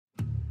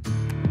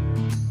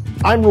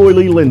I'm Roy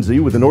Lee Lindsay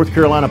with the North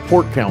Carolina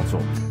Pork Council,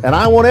 and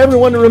I want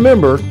everyone to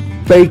remember,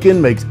 bacon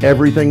makes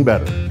everything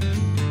better.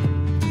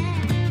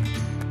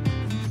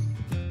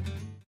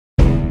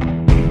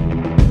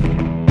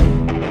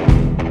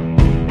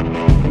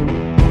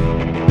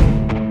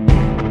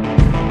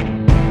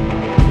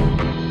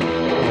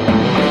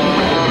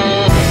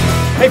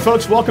 Hey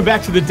folks, welcome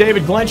back to the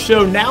David Glenn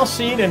Show, now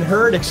seen and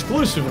heard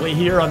exclusively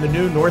here on the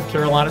new North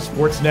Carolina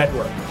Sports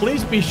Network.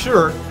 Please be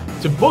sure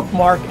to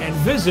bookmark and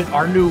visit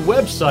our new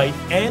website,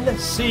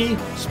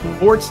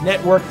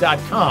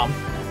 ncsportsnetwork.com,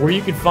 where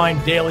you can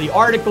find daily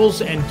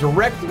articles and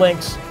direct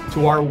links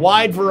to our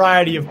wide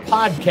variety of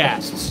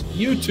podcasts,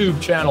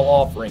 YouTube channel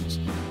offerings,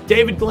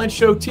 David Glenn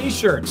Show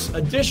t-shirts,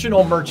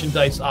 additional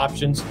merchandise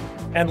options,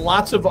 and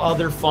lots of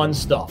other fun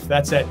stuff.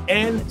 That's at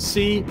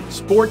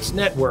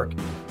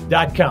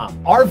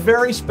ncsportsnetwork.com. Our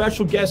very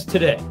special guest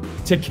today,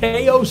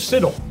 Takayo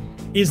Siddle,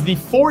 is the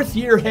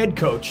fourth-year head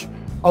coach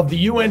of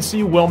the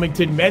UNC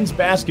Wilmington men's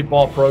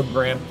basketball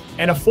program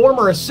and a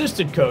former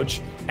assistant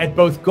coach at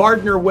both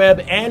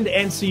Gardner-Webb and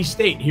NC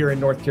State here in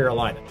North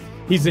Carolina.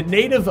 He's a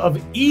native of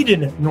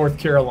Eden, North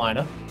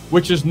Carolina,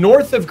 which is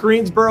north of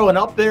Greensboro and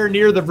up there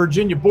near the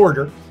Virginia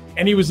border,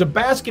 and he was a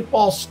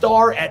basketball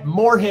star at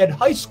Moorhead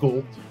High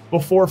School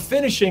before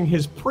finishing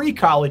his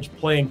pre-college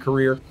playing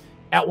career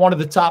at one of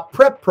the top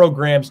prep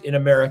programs in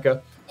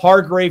America,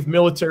 Hargrave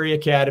Military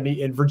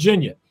Academy in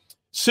Virginia.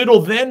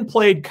 Siddle then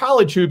played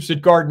college hoops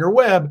at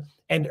Gardner-Webb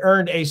and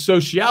earned a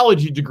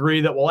sociology degree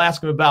that we'll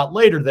ask him about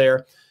later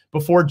there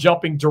before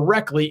jumping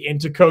directly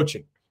into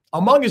coaching.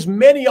 Among his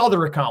many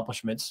other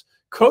accomplishments,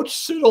 Coach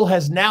Siddle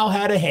has now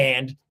had a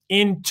hand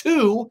in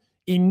two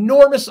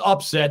enormous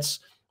upsets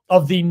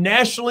of the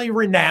nationally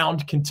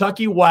renowned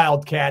Kentucky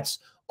Wildcats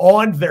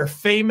on their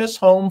famous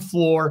home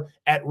floor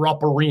at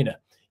Rupp Arena.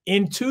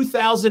 In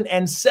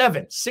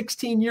 2007,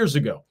 16 years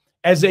ago,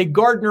 as a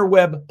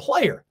Gardner-Webb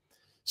player,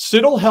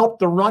 Siddle helped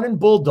the Runnin'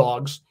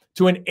 Bulldogs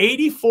to an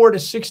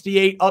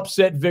 84-68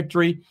 upset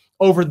victory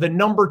over the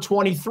number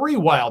 23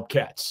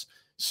 Wildcats.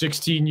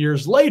 16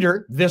 years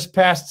later, this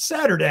past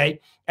Saturday,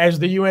 as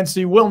the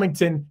UNC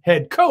Wilmington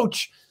head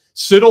coach,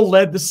 Siddle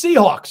led the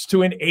Seahawks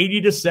to an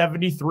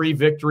 80-73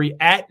 victory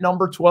at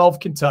number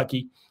 12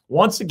 Kentucky,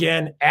 once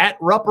again at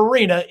Rupp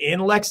Arena in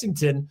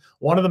Lexington,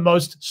 one of the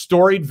most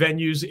storied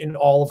venues in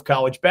all of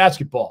college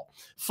basketball.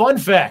 Fun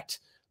fact,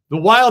 the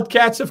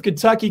Wildcats of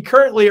Kentucky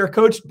currently are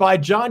coached by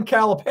John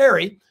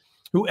Calipari,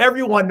 who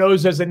everyone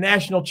knows as a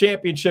national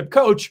championship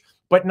coach,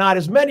 but not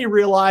as many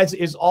realize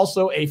is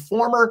also a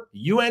former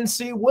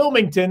UNC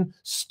Wilmington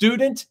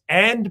student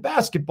and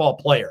basketball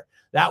player.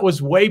 That was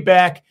way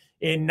back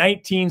in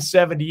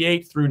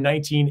 1978 through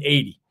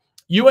 1980.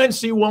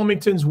 UNC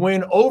Wilmington's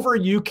win over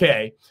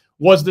UK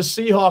was the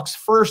Seahawks'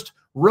 first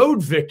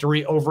road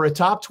victory over a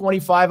top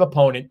 25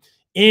 opponent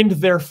in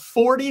their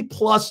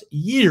 40-plus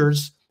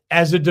years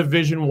as a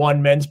Division I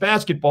men's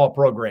basketball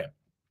program.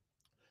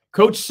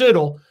 Coach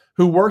Siddle,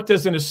 who worked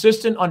as an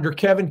assistant under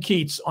Kevin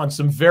Keatts on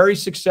some very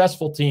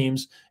successful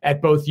teams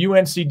at both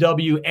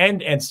UNCW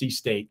and NC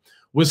State,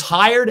 was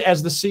hired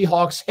as the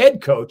Seahawks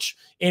head coach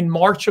in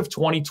March of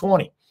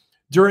 2020.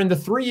 During the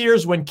 3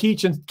 years when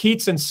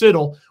Keatts and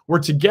Siddle were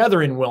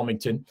together in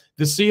Wilmington,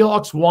 the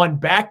Seahawks won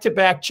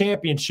back-to-back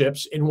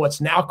championships in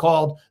what's now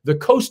called the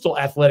Coastal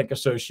Athletic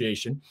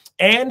Association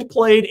and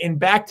played in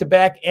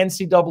back-to-back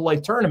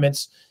NCAA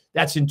tournaments.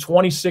 That's in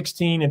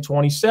 2016 and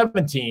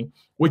 2017,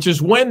 which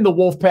is when the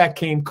Wolfpack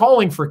came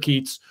calling for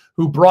Keatts,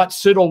 who brought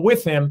Siddle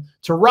with him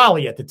to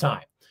Raleigh at the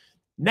time.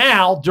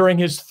 Now, during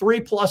his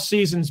 3+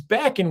 seasons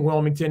back in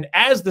Wilmington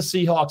as the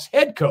Seahawks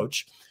head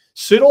coach,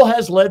 Siddle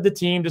has led the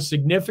team to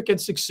significant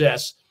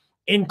success,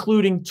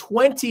 including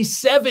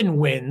 27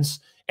 wins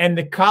and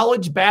the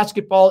College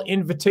Basketball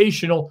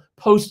Invitational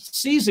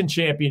postseason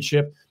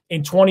championship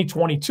in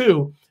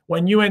 2022,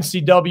 when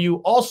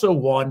UNCW also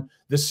won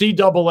the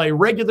CAA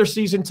regular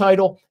season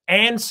title,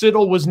 and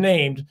Siddle was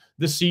named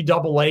the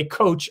CAA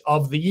Coach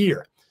of the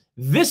Year.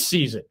 This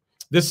season,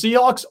 the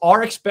Seahawks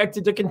are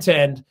expected to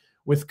contend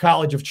with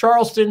College of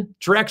Charleston,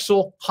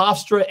 Drexel,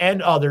 Hofstra,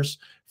 and others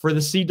for the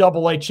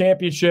CAA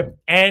championship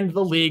and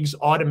the league's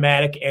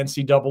automatic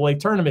NCAA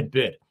tournament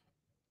bid.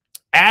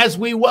 As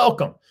we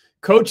welcome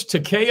Coach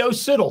Takayo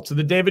Siddle to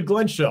the David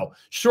Glenn Show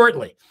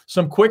shortly,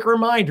 some quick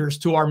reminders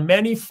to our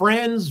many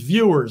friends,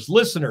 viewers,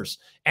 listeners,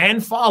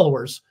 and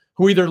followers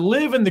who either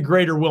live in the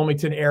greater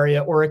Wilmington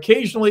area or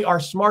occasionally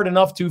are smart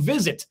enough to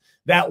visit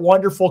that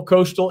wonderful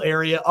coastal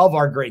area of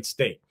our great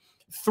state.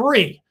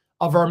 3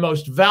 of our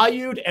most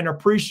valued and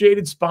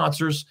appreciated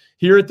sponsors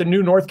here at the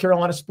new North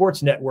Carolina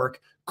Sports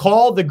Network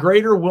call the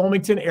greater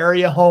Wilmington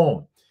area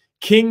home.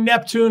 King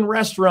Neptune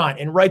Restaurant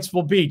in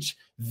Wrightsville Beach,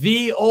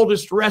 the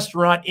oldest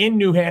restaurant in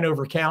New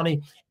Hanover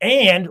County,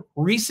 and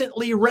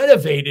recently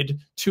renovated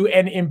to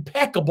an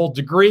impeccable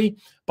degree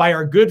by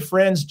our good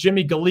friends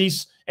Jimmy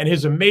Galeese and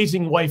his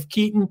amazing wife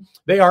Keaton.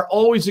 They are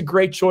always a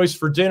great choice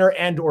for dinner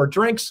and or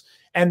drinks,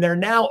 and they're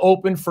now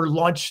open for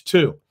lunch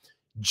too.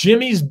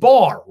 Jimmy's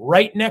Bar,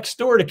 right next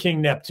door to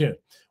King Neptune,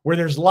 where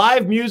there's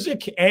live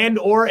music and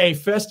or a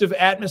festive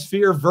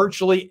atmosphere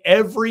virtually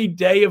every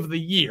day of the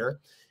year.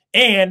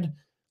 And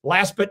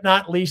last but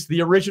not least,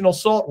 the Original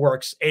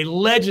Saltworks, a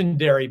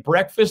legendary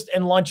breakfast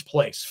and lunch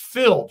place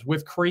filled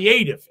with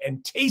creative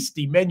and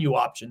tasty menu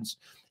options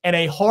and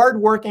a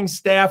hardworking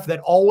staff that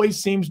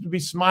always seems to be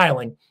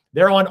smiling.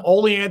 They're on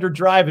Oleander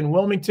Drive in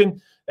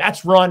Wilmington.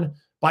 That's run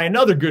by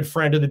another good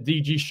friend of the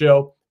DG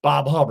show,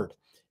 Bob Hubbard.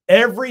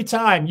 Every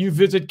time you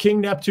visit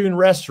King Neptune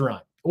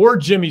Restaurant or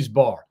Jimmy's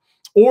Bar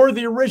or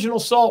the Original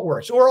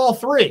Saltworks or all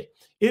three,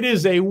 it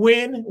is a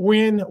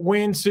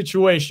win-win-win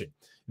situation.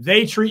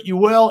 They treat you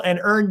well and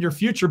earn your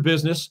future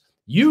business.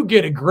 You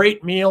get a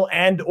great meal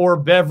and or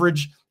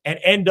beverage and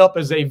end up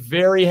as a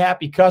very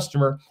happy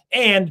customer.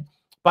 And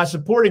by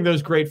supporting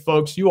those great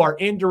folks, you are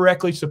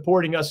indirectly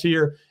supporting us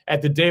here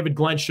at the David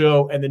Glenn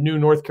Show and the new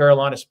North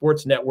Carolina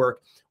Sports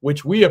Network,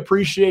 which we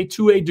appreciate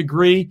to a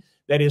degree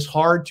that is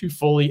hard to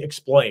fully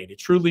explain. It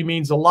truly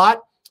means a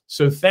lot,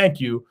 so thank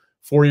you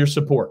for your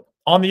support.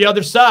 On the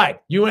other side,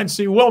 UNC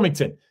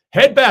Wilmington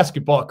head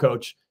basketball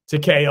coach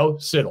Takayo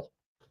Siddle.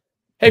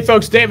 Hey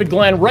folks, David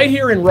Glenn right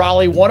here in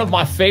Raleigh. One of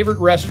my favorite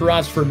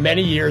restaurants for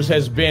many years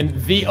has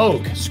been The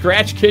Oak,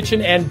 Scratch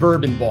Kitchen and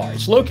Bourbon Bar.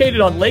 It's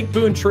located on Lake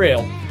Boone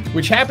Trail,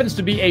 which happens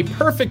to be a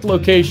perfect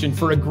location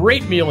for a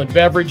great meal and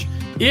beverage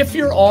if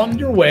you're on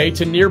your way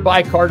to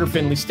nearby Carter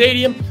Finley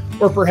Stadium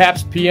or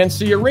perhaps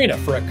PNC Arena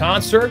for a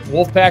concert,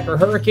 Wolfpack or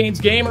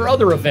Hurricanes game, or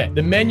other event.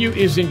 The menu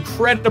is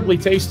incredibly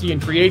tasty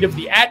and creative.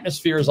 The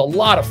atmosphere is a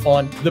lot of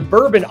fun. The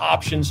bourbon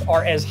options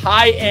are as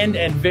high-end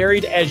and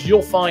varied as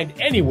you'll find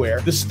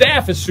anywhere. The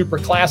staff is super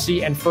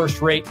classy and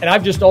first-rate, and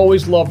I've just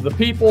always loved the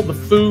people, the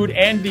food,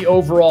 and the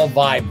overall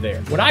vibe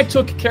there. When I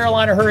took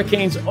Carolina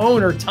Hurricanes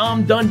owner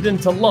Tom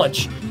Dundon to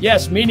lunch,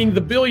 yes, meaning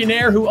the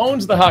billionaire who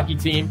owns the hockey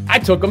team, I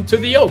took him to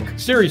The Oak.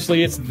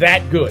 Seriously, it's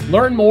that good.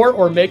 Learn more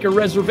or make a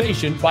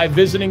reservation by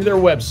visiting their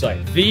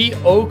website,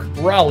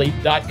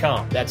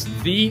 theoakraleigh.com. That's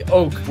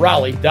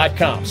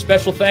theoakraleigh.com.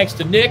 Special thanks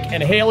to Nick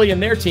and Haley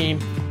and their team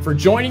for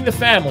joining the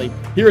family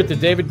here at the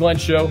David Glenn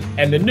Show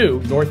and the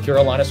new North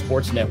Carolina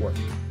Sports Network.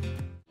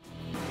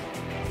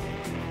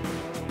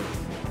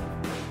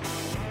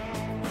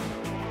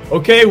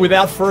 Okay,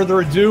 without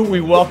further ado,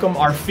 we welcome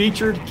our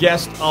featured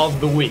guest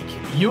of the week.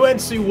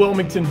 UNC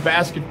Wilmington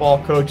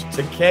basketball coach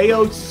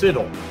Takayo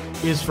Siddle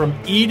is from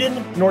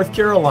Eden, North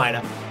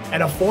Carolina,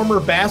 and a former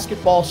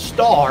basketball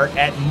star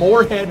at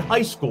Moorhead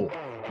High School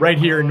right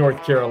here in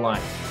North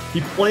Carolina.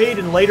 He played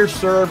and later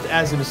served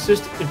as an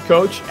assistant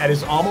coach at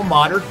his alma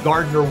mater,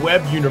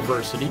 Gardner-Webb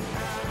University.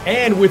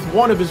 And with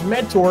one of his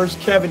mentors,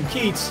 Kevin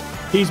Keats,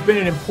 he's been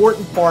an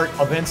important part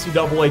of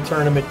NCAA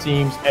tournament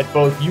teams at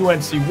both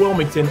UNC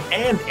Wilmington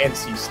and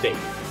NC State.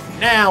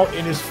 Now,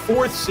 in his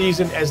fourth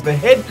season as the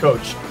head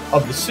coach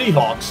of the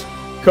Seahawks,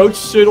 Coach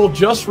Siddle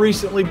just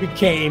recently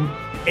became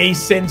a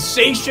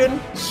sensation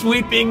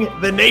sweeping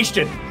the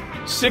nation.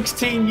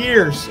 16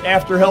 years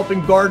after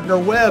helping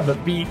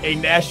Gardner-Webb beat a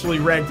nationally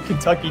ranked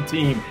Kentucky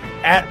team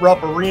at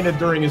Rupp Arena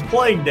during his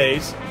playing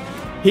days,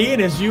 he and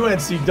his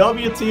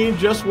UNCW team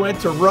just went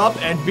to Rupp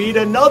and beat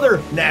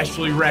another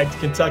nationally ranked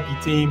Kentucky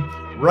team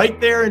right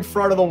there in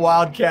front of the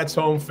Wildcats'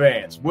 home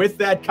fans. With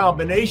that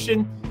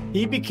combination,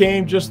 he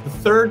became just the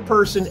third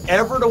person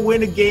ever to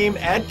win a game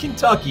at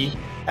Kentucky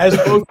as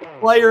both a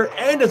player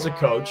and as a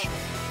coach.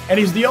 And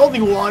he's the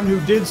only one who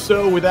did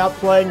so without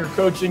playing or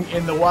coaching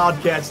in the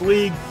Wildcats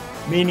League,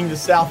 meaning the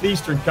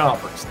Southeastern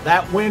Conference.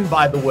 That win,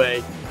 by the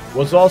way,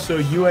 was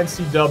also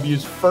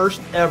UNCW's first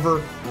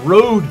ever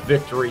road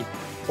victory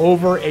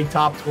over a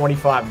top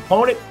 25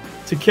 opponent.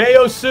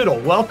 Takayo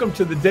Siddle, welcome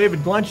to the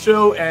David Glenn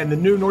Show and the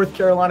new North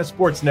Carolina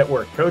Sports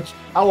Network. Coach,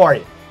 how are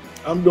you?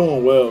 I'm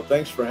doing well.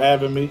 Thanks for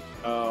having me.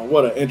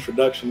 What an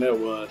introduction that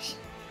was.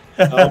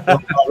 I don't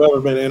think I've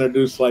ever been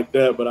introduced like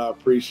that, but I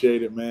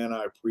appreciate it, man.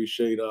 I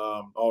appreciate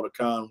all the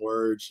kind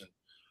words, and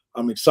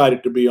I'm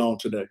excited to be on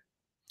today.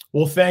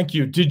 Well, thank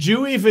you. Did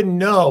you even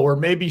know, or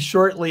maybe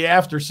shortly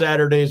after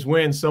Saturday's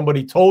win,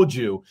 somebody told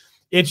you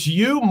it's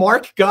you,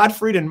 Mark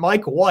Gottfried, and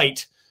Mike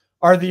White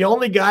are the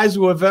only guys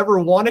who have ever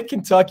won at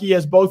Kentucky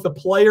as both a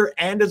player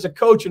and as a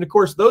coach? And, of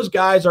course, those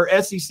guys are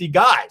SEC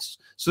guys,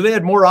 so they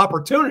had more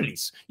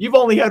opportunities. You've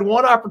only had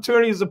one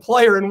opportunity as a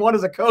player and one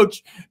as a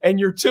coach, and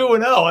you're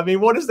 2-0. I mean,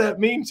 what does that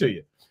mean to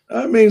you?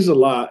 That means a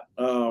lot,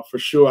 for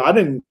sure. I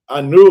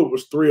knew it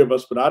was three of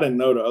us, but I didn't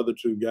know the other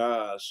two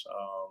guys.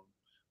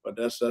 But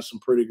that's some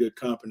pretty good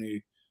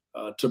company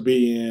to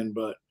be in.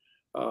 But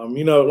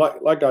you know,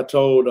 like I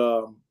told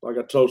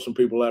some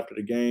people after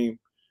the game,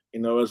 you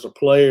know, as a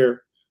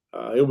player,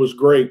 it was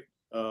great.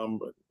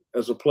 But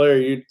as a player,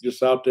 you're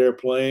just out there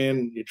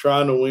playing. You're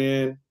trying to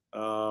win,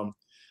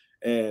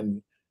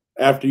 and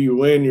after you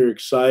win, you're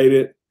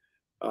excited,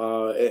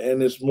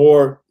 and it's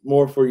more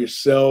for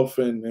yourself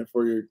and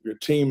for your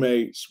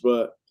teammates.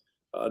 But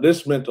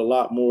this meant a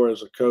lot more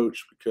as a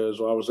coach because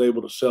I was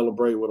able to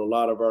celebrate with a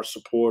lot of our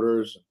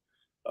supporters,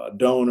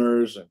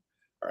 donors, and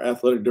our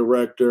athletic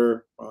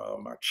director,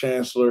 our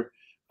chancellor,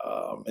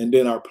 and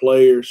then our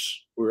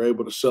players. We were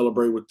able to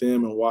celebrate with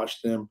them and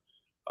watch them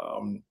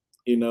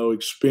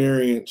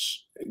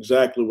experience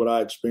exactly what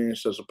I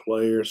experienced as a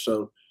player.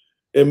 So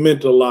it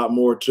meant a lot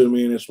more to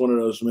me, and it's one of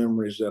those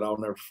memories that I'll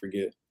never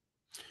forget.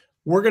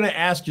 We're going to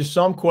ask you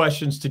some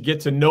questions to get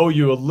to know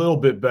you a little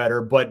bit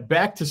better, but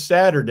back to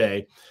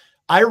Saturday,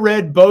 I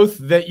read both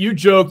that you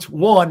joked,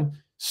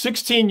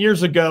 16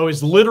 years ago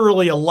is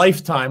literally a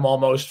lifetime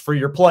almost for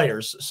your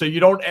players. So you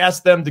don't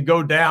ask them to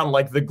go down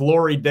like the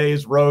glory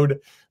days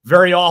road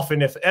very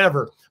often, if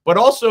ever. But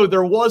also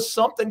there was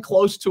something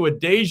close to a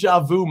deja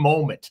vu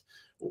moment,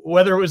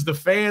 whether it was the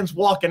fans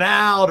walking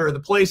out or the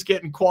place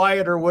getting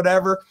quiet or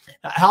whatever.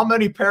 How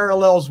many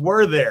parallels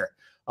were there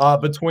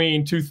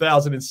between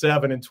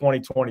 2007 and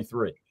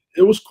 2023?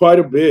 It was quite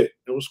a bit.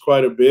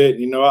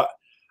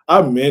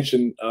 I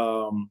mentioned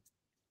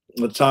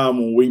the time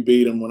when we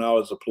beat them when I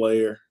was a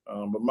player.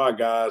 But my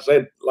guys,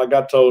 like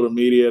I told the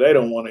media, they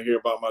don't want to hear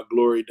about my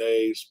glory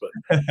days. But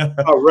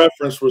my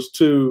reference was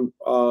to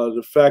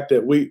the fact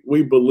that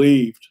we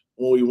believed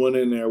when we went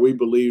in there, we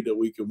believed that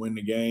we could win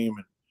the game.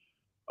 And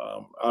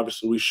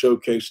obviously we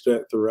showcased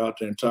that throughout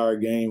the entire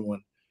game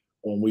when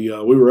we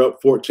were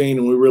up 14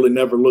 and we really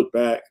never looked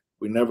back.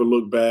 We never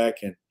looked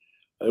back, and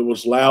it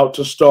was loud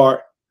to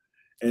start.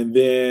 And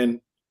then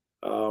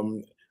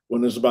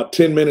when there's about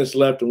 10 minutes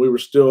left and we were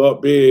still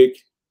up big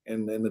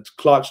and the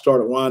clock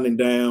started winding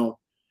down,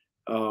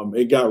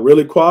 it got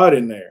really quiet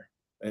in there.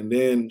 And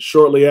then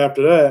shortly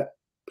after that,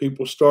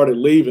 people started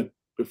leaving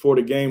before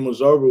the game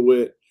was over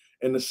with.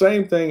 And the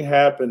same thing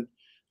happened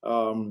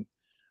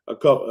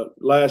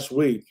last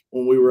week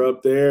when we were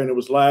up there and it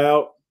was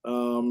loud,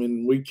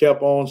 and we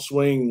kept on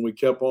swinging. And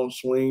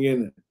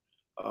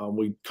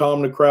we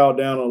calmed the crowd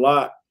down a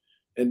lot.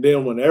 And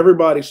then when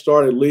everybody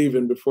started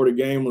leaving before the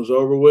game was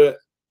over with,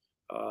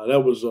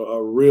 that was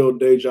a real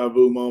deja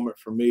vu moment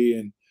for me.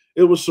 And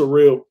it was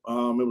surreal.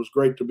 It was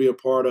great to be a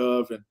part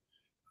of. And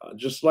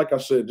just like I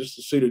said, just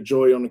to see the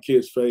joy on the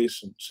kids'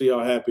 face and see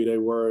how happy they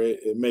were,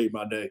 it made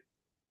my day.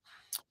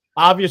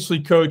 Obviously,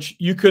 Coach,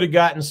 you could have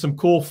gotten some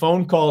cool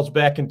phone calls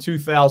back in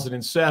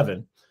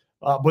 2007,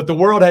 but the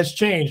world has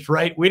changed,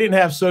 right? We didn't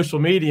have social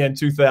media in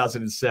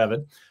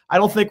 2007. I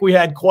don't think we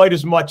had quite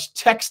as much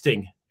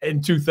texting in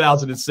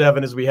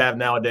 2007 as we have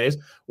nowadays.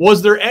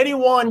 Was there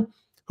anyone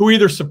who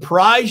either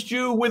surprised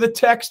you with a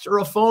text or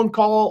a phone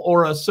call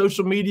or a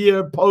social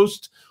media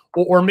post,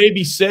 or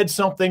maybe said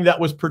something that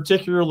was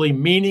particularly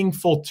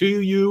meaningful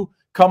to you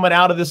coming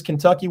out of this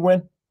Kentucky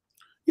win?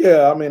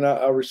 Yeah, I mean,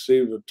 I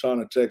received a ton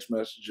of text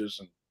messages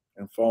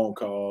and phone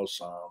calls,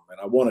 and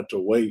I wanted to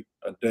wait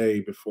a day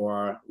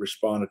before I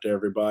responded to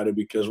everybody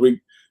because we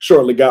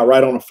shortly got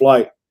right on a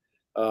flight.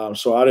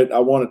 So I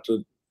wanted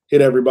to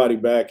hit everybody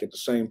back at the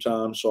same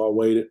time, so I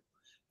waited,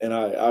 and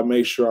I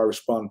made sure I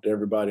responded to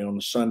everybody on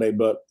the Sunday.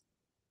 But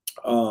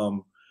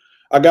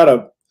I got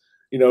a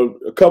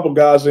couple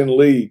guys in the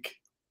league.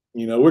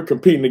 We're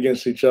competing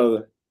against each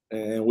other,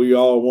 and we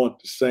all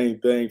want the same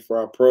thing for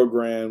our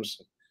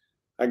programs.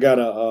 I got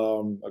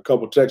a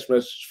couple text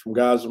messages from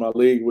guys in my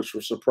league, which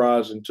were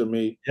surprising to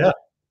me. Yeah,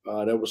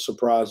 that was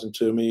surprising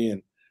to me,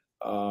 and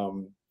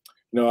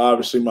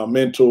obviously my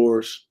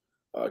mentors,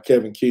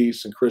 Kevin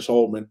Keese and Chris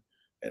Holtman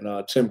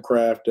and Tim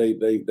Kraft,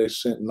 they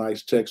sent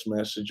nice text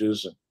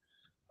messages, and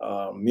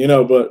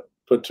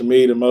but to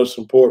me the most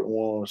important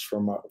one was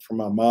from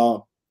my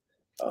mom.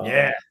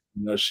 Yeah.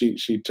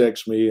 She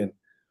texted me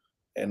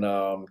and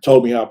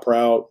told me how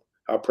proud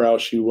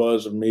she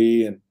was of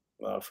me and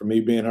for me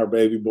being her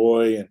baby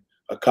boy and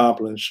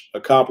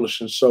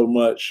accomplishing so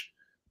much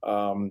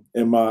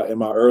in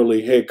my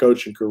early head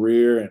coaching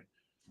career, and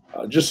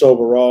just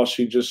overall,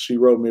 she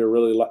wrote me a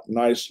really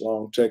nice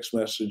long text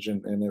message,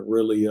 and it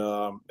really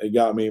it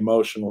got me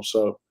emotional.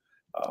 So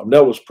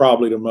that was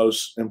probably the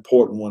most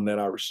important one that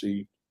I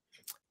received.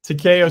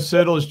 Takayo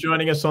Siddle is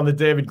joining us on the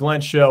David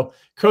Glenn Show.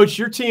 Coach,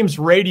 your team's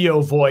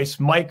radio voice,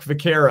 Mike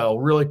Vaccaro,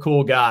 really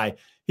cool guy.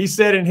 He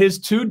said in his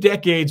 2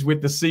 decades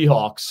with the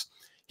Seahawks,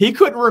 he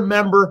couldn't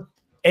remember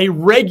a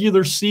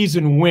regular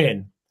season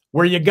win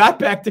where you got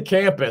back to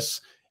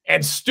campus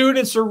and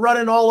students are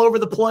running all over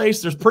the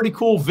place. There's pretty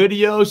cool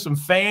videos. Some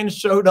fans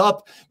showed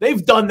up.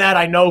 They've done that,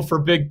 I know, for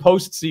big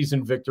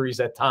postseason victories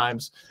at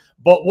times.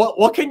 But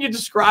what can you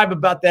describe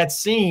about that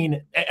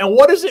scene, and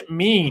what does it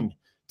mean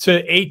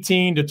to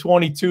 18 to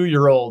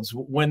 22-year-olds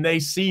when they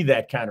see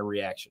that kind of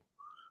reaction?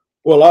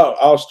 Well,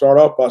 I'll start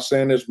off by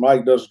saying this.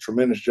 Mike does a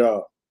tremendous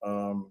job.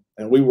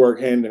 And we work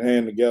hand in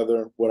hand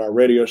together with our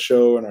radio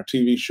show and our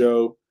TV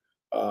show.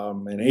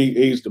 And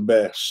he's the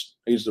best.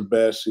 He's the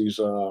best. He's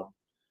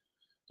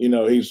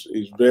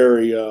he's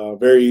very,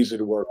 very easy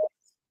to work with.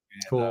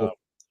 Cool.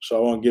 So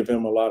I want to give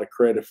him a lot of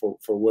credit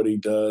for what he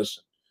does.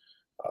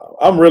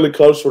 I'm really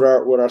close with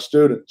our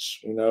students.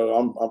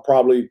 I'm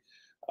probably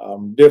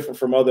different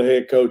from other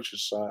head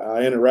coaches.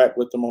 I interact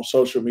with them on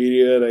social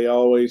media. They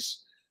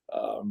always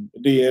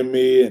DM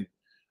me and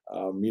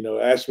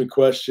ask me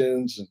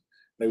questions, and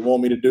they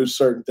want me to do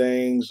certain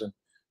things. And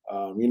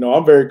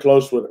I'm very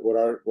close with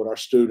our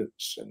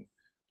students. And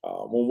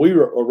when we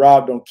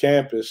arrived on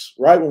campus,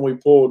 right when we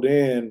pulled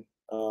in,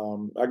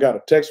 I got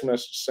a text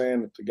message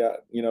saying that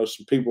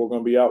some people were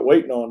going to be out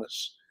waiting on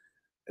us.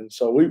 And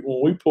so when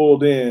we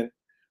pulled in,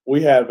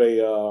 we have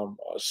a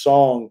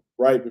song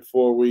right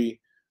before we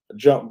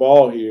jump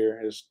ball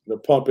here. It's the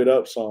Pump It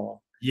Up song.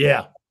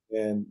 Yeah.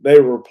 And they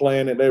were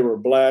playing it. They were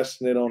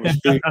blasting it on the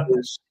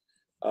speakers.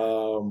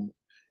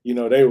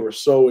 They were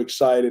so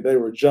excited. They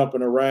were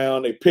jumping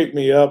around. They picked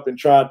me up and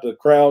tried to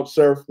crowd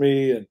surf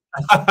me. And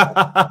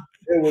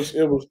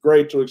it was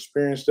great to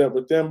experience that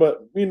with them. But,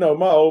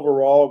 my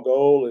overall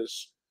goal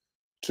is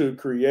to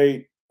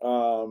create,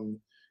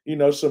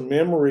 some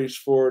memories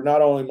for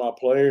not only my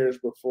players,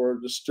 but for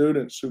the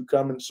students who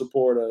come and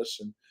support us,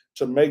 and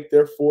to make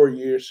their 4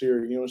 years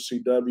here at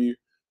UNCW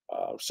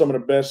some of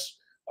the best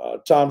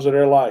times of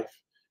their life.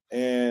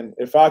 And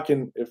if I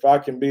can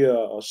be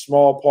a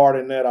small part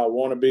in that, I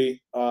want to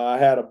be. I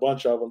had a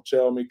bunch of them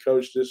tell me,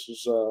 Coach, this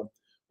is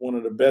one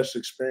of the best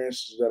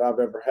experiences that I've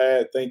ever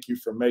had. Thank you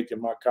for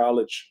making my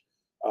college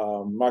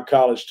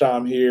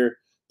time here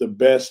the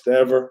best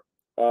ever.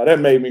 That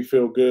made me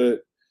feel good.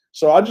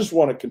 So I just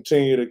want to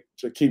continue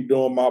to keep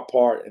doing my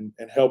part and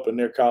helping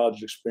their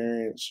college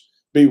experience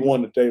be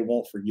one that they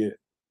won't forget.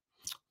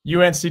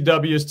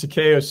 UNCW's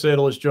Takayo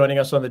Siddle is joining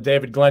us on the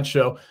David Glenn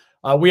Show.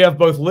 We have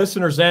both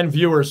listeners and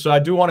viewers, so I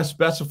do want to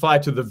specify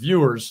to the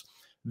viewers,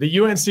 the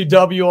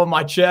UNCW on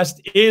my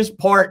chest is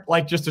part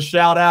like just a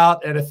shout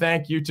out and a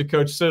thank you to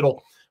Coach Siddle.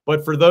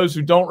 But for those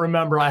who don't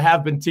remember, I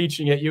have been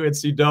teaching at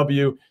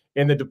UNCW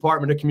in the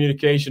Department of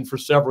Communication for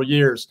several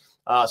years.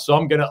 So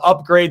I'm going to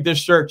upgrade this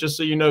shirt, just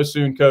so you know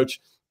soon,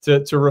 Coach,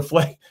 to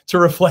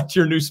reflect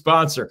your new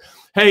sponsor.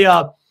 Hey,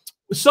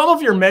 some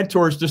of your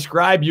mentors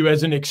describe you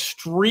as an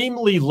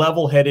extremely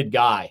level-headed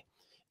guy.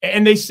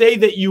 And they say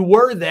that you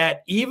were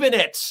that even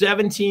at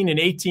 17 and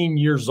 18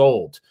 years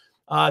old.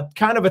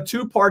 Kind of a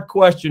two-part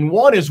question.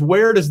 One is,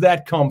 where does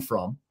that come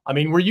from? I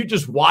mean, were you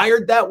just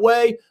wired that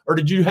way, or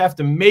did you have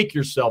to make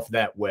yourself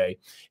that way?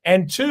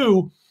 And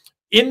two,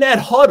 in that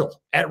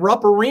huddle at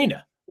Rupp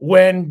Arena,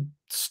 when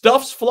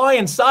stuff's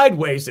flying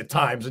sideways at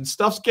times and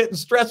stuff's getting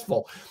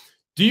stressful,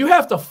 do you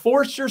have to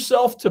force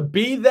yourself to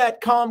be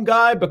that calm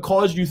guy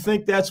because you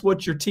think that's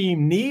what your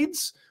team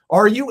needs?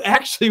 Or are you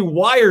actually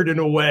wired in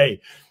a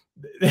way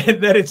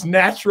that it's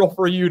natural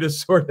for you to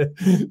sort of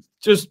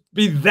just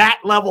be that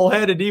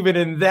level-headed even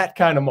in that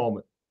kind of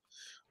moment?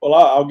 Well,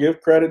 I'll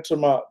give credit to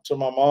my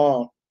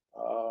mom.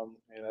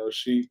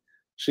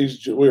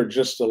 We're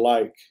just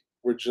alike.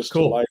 We're just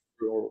cool. Alike.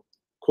 We're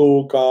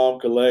cool, calm,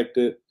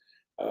 collected.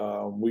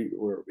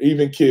 We're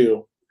even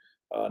keel.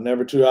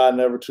 Never too high,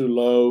 never too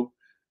low.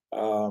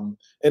 And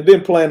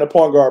then playing the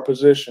point guard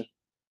position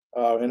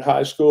in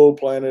high school,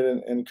 playing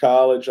it in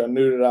college, I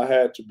knew that I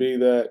had to be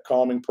that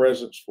calming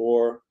presence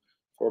for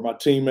my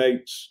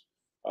teammates,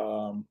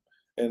 and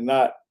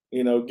not,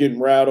 getting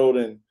rattled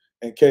and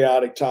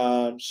chaotic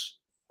times.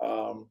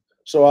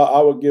 So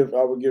I would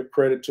give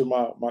credit to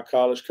my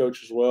college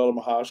coach as well,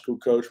 my high school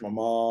coach, my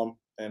mom,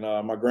 and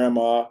my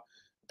grandma,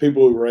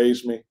 people who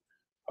raised me.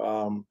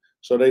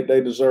 So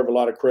they deserve a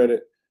lot of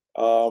credit.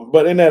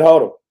 But in that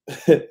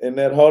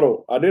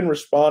huddle, I didn't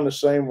respond the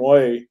same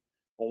way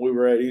when we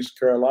were at East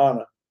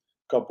Carolina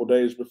a couple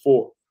days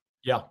before.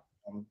 Yeah.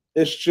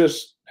 It's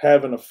just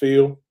having a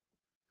feel.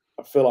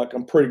 I feel like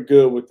I'm pretty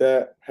good with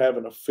that,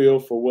 having a feel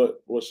for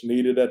what's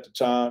needed at the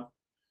time.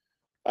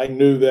 I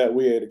knew that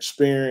we had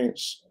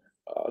experienced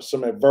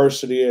some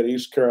adversity at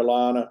East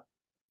Carolina,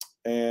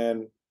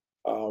 and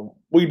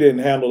we didn't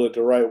handle it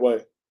the right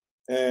way.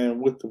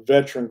 And with the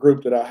veteran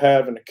group that I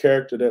have and the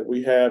character that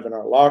we have in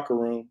our locker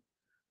room,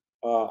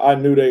 I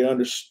knew they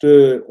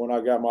understood when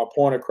I got my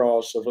point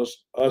across of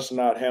us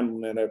not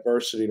handling that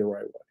adversity the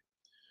right way.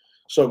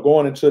 So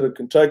going into the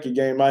Kentucky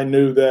game, I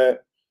knew that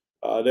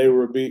they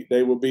would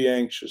be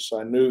anxious.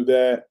 I knew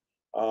that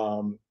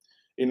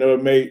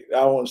it made,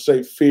 I won't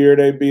say fear,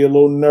 they'd be a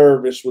little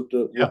nervous with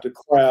the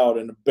crowd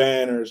and the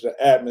banners, the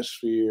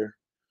atmosphere.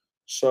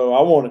 So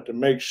I wanted to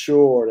make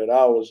sure that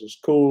I was as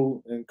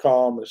cool and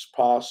calm as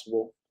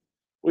possible.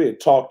 We had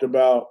talked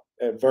about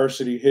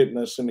adversity hitting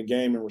us in the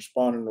game and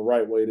responding the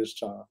right way this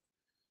time.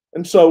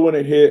 And so when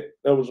it hit,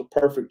 that was a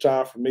perfect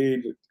time for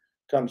me to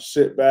kind of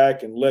sit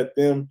back and let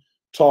them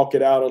talk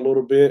it out a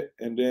little bit,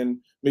 and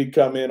then me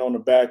come in on the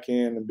back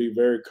end and be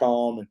very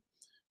calm and,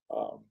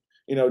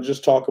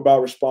 just talk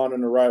about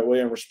responding the right way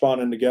and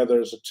responding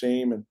together as a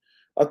team. And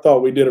I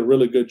thought we did a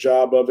really good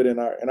job of it, and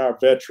our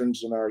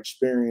veterans and our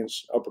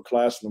experienced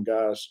upperclassmen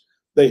guys,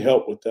 they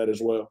help with that as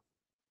well.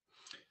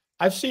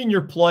 I've seen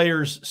your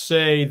players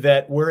say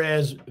that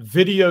whereas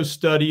video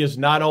study is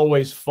not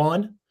always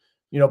fun,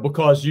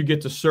 because you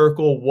get to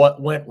circle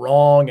what went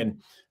wrong.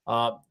 And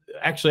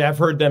actually, I've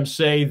heard them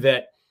say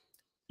that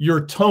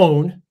your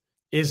tone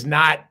is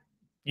not,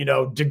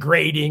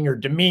 degrading or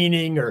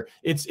demeaning, or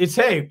it's,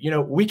 hey,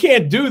 we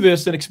can't do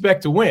this and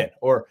expect to win,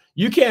 or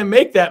you can't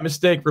make that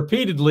mistake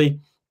repeatedly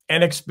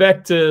and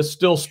expect to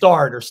still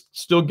start or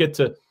still get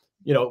to,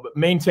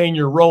 maintain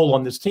your role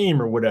on this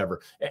team or whatever.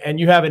 And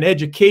you have an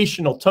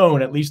educational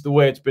tone, at least the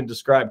way it's been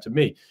described to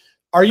me.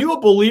 Are you a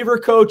believer,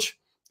 Coach?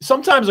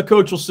 Sometimes a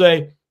coach will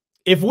say,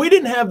 if we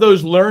didn't have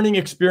those learning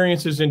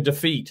experiences in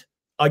defeat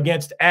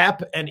against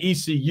App and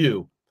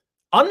ECU,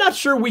 I'm not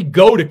sure we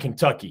go to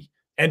Kentucky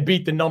and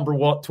beat the number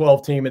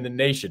 12 team in the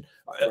nation.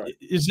 Right.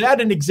 Is that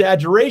an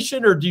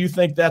exaggeration, or do you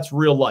think that's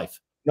real life?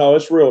 No,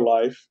 it's real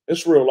life.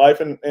 It's real life,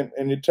 and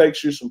it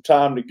takes you some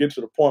time to get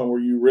to the point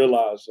where you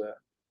realize that.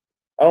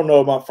 I don't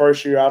know, my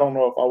first year, I don't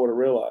know if I would have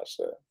realized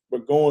that.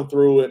 But going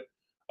through it,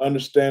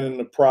 understanding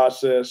the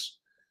process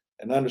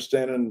and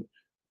understanding,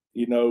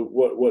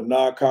 what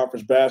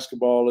non-conference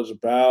basketball is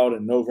about,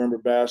 and November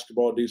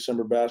basketball,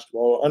 December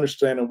basketball,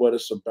 understanding what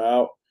it's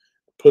about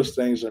puts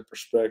things in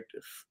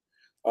perspective.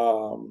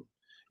 When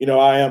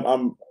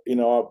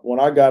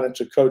I got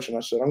into coaching, I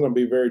said, I'm going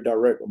to be very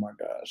direct with my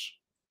guys.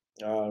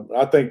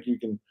 I think you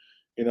can,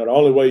 the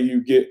only way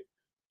you get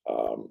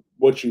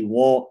what you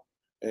want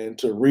and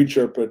to reach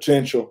your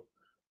potential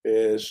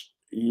is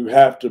you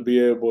have to be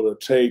able to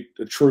take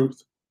the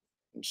truth.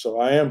 And so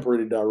I am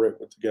pretty direct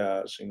with the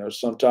guys.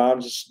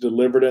 Sometimes it's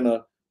delivered in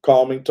a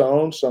calming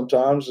tone.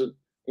 Sometimes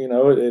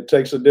it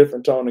takes a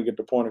different tone to get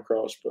the point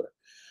across. But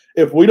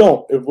if we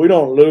don't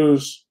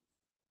lose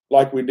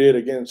like we did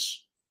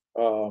against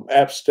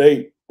App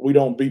State, we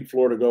don't beat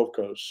Florida Gulf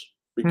Coast,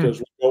 because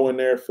we go in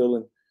there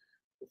feeling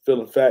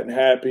fat and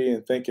happy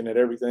and thinking that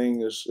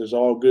everything is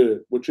all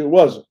good, which it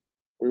wasn't.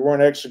 We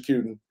weren't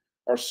executing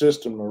our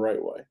system the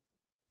right way.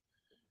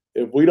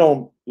 If we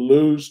don't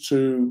lose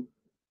to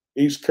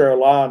East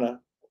Carolina,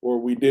 where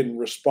we didn't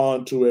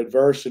respond to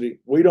adversity,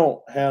 we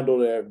don't handle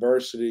the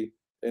adversity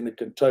in the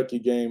Kentucky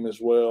game as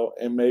well,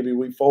 and maybe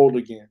we fold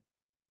again.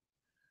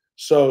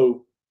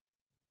 So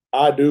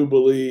I do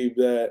believe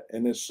that,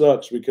 and it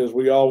sucks because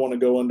we all want to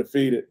go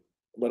undefeated,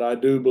 but I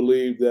do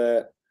believe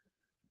that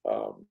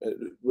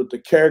with the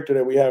character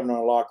that we have in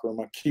our locker room,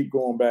 I keep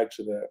going back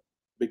to that,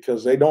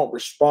 because they don't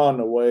respond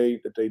the way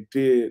that they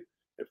did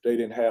if they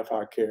didn't have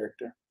high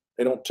character.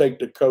 They don't take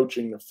the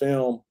coaching, the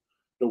film,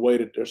 the way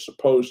that they're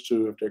supposed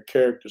to if their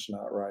character's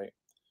not right.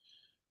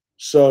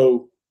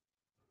 So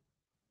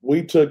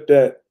we took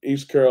that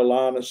East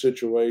Carolina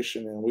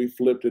situation and we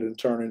flipped it and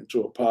turned it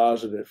into a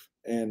positive.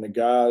 And the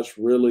guys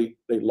really,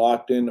 they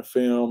locked in the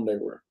film. They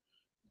were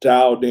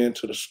dialed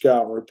into the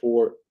scouting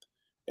report.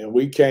 And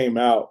we came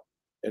out,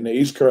 and the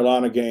East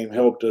Carolina game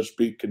helped us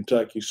beat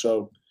Kentucky.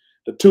 So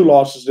the two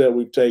losses that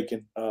we've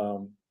taken,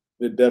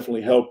 it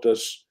definitely helped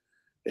us.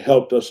 It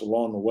helped us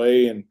along the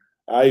way. And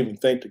I even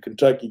think the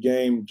Kentucky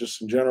game,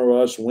 just in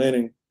general, us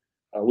winning,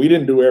 we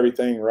didn't do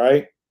everything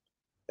right.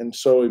 And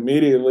so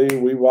immediately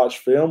we watch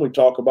film, we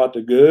talk about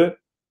the good,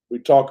 we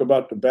talk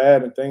about the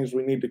bad and things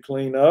we need to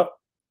clean up,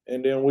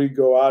 and then we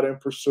go out and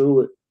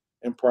pursue it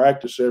and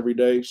practice every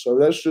day. So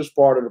that's just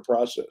part of the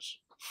process.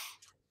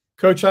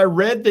 Coach, I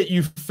read that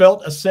you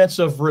felt a sense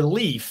of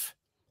relief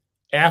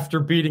after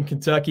beating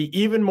Kentucky,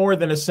 even more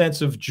than a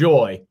sense of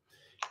joy.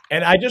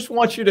 And I just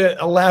want you to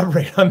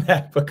elaborate on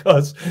that,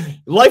 because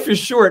life is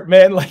short,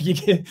 man. Like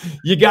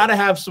you got to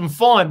have some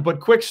fun. But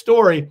quick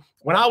story,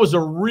 when I was a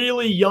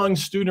really young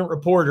student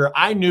reporter,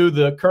 I knew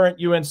the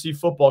current UNC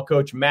football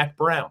coach, Matt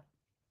Brown.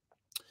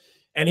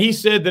 And he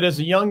said that as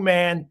a young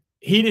man,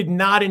 he did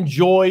not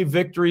enjoy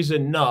victories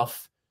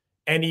enough,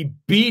 and he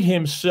beat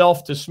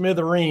himself to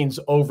smithereens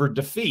over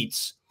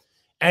defeats.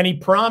 And he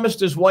promised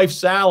his wife,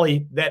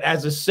 Sally, that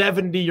as a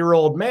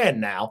 70-year-old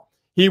man now,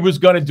 he was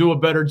going to do a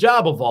better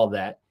job of all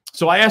that.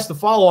 So I asked the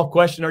follow-up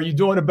question, are you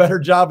doing a better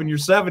job in your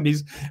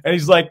 70s? And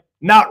he's like,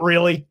 not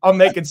really. I'm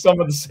making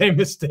some of the same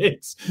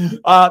mistakes.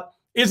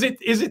 Is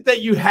it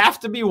that you have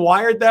to be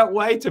wired that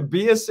way to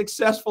be as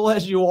successful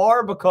as you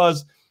are?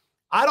 Because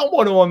I don't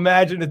want to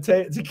imagine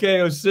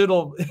Takayo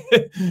Siddle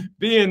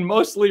being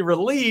mostly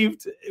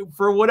relieved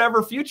for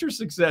whatever future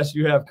success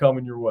you have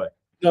coming your way.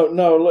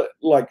 No,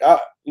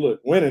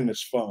 look, winning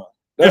is fun.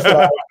 That's what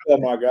I tell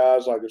my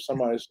guys. Like, if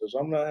somebody says,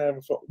 I'm not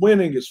having fun,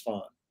 winning is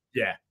fun.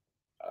 Yeah.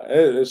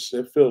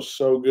 It feels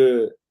so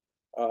good.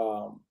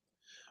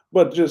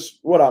 But just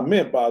what I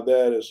meant by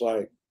that is,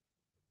 like,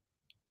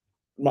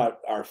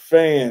 our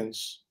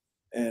fans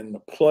and the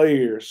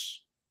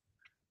players,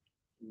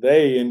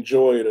 they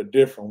enjoy it a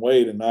different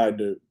way than I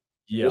do.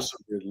 Yeah. It's a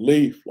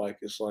relief. Like,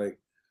 it's like,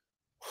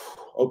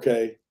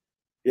 okay,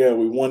 yeah,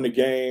 we won the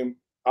game.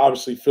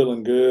 Obviously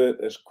feeling good.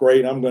 It's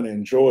great. I'm going to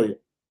enjoy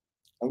it.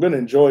 I'm going to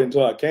enjoy it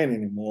until I can't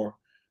anymore.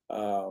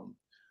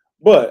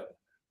 But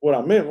what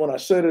I meant when I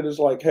said it is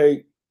like,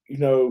 hey,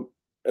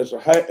 as a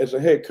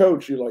head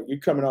coach, you're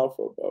coming off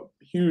of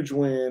a huge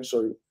win,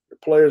 so your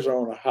players are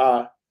on a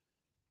high.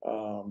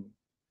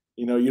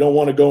 You don't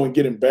want to go and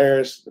get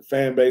embarrassed. The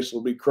fan base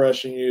will be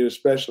crushing you,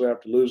 especially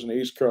after losing to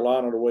East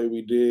Carolina the way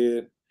we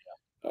did.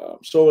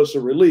 So it's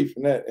a relief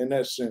in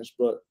that sense.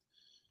 But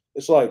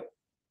it's like,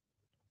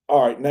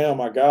 all right, now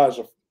my guys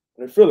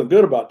they're feeling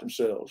good about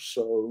themselves.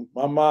 So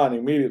my mind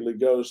immediately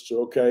goes to,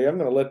 okay, I'm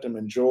going to let them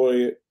enjoy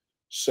it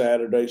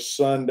Saturday,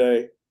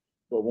 Sunday.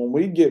 But when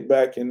we get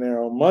back in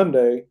there on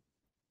Monday,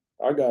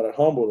 I got to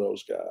humble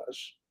those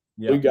guys.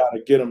 Yeah. We got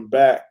to get them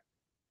back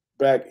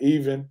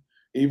even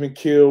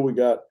kill. We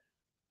got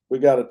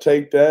to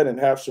take that and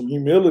have some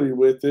humility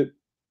with it,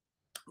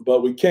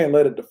 but we can't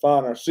let it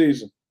define our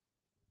season.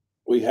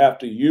 We have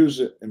to use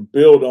it and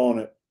build on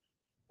it.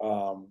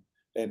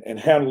 and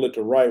handle it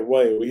the right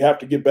way. We have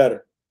to get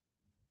better.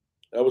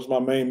 That was my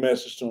main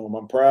message to them.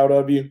 I'm proud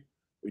of you.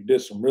 We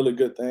did some really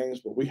good things,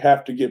 but we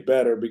have to get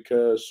better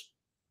because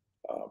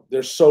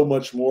there's so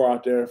much more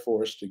out there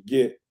for us to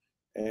get.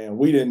 And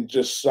we didn't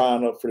just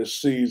sign up for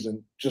this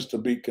season just to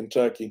beat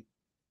Kentucky.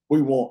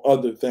 We want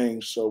other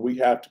things, so we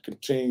have to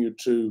continue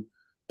to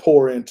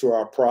pour into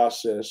our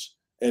process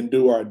and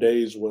do our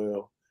days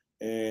well.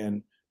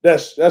 And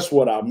that's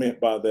what I meant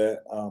by that.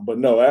 But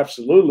no,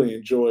 absolutely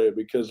enjoy it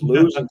because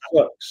losing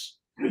sucks.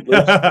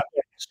 Losing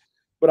sucks.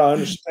 But I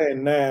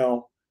understand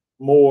now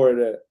more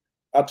that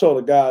I told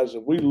the guys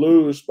if we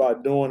lose by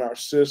doing our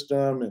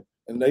system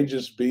and they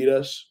just beat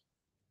us,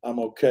 I'm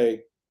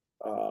okay.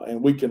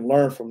 And we can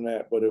learn from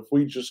that. But if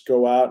we just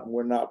go out and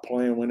we're not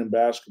playing winning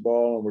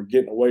basketball and we're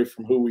getting away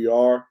from who we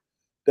are,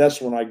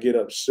 that's when I get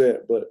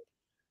upset. But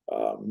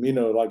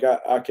like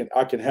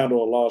I can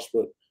handle a loss,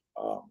 but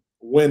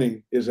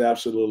winning is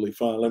absolutely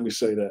fun. Let me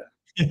say that.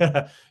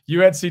 Yeah.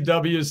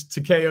 UNCW's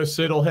Takayo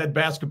Siddle, head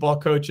basketball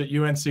coach at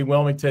UNC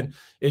Wilmington,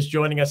 is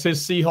joining us.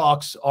 His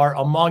Seahawks are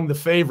among the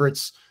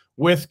favorites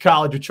with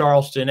College of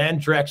Charleston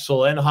and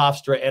Drexel and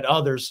Hofstra and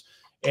others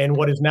in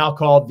what is now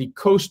called the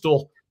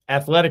Coastal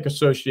Athletic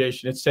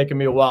Association. It's taken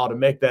me a while to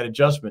make that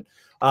adjustment.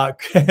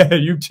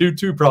 You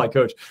too, probably,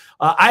 Coach.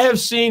 I have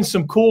seen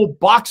some cool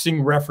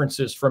boxing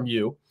references from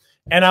you,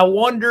 and I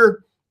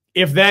wonder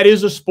if that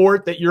is a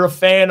sport that you're a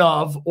fan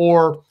of,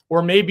 or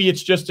maybe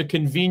it's just a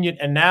convenient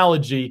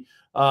analogy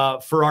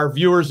for our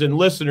viewers and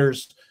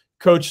listeners.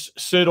 Coach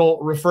Siddle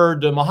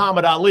referred to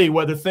Muhammad Ali,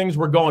 whether things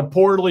were going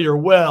poorly or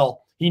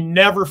well, he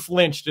never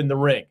flinched in the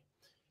ring.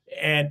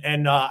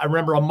 And I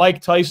remember a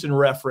Mike Tyson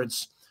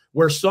reference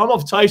where some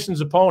of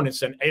Tyson's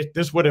opponents, and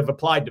this would have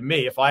applied to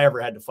me if I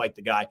ever had to fight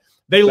the guy,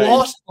 they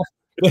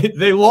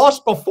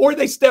lost before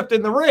they stepped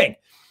in the ring.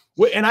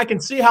 And I can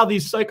see how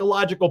these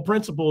psychological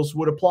principles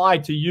would apply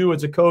to you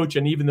as a coach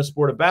and even the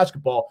sport of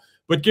basketball.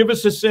 But give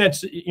us a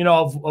sense,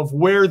 of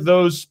where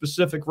those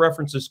specific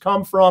references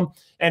come from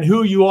and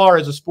who you are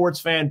as a sports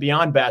fan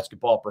beyond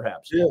basketball,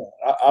 perhaps. Yeah,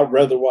 I'd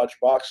rather watch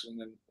boxing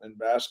than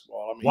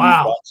basketball. I mean,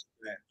 wow. Boxing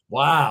fan.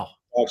 Wow.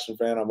 Boxing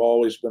fan. I've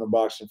always been a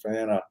boxing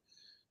fan. I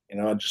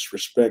just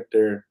respect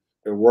their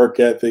work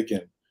ethic,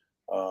 and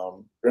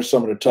they're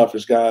some of the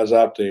toughest guys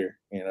out there.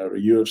 The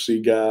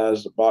UFC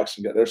guys, the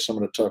boxing guys, they're some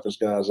of the toughest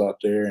guys out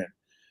there.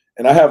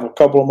 And I have a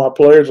couple of my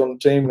players on the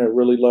team that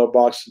really love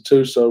boxing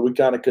too, so we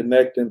kind of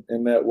connect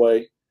in that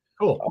way.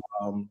 Cool.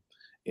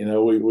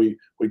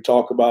 We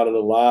talk about it a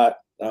lot.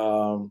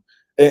 I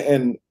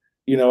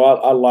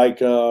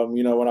like,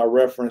 when I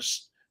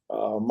referenced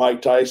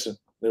Mike Tyson,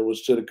 that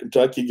was to the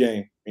Kentucky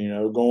game,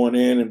 going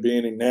in and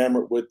being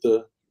enamored with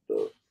the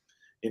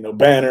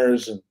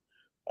banners and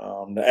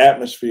the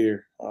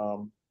atmosphere.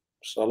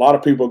 So a lot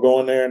of people go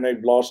in there and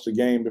they've lost the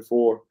game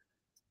before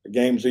the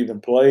game's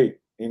even played.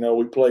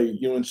 We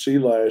played UNC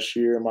last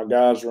year, and my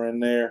guys were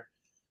in there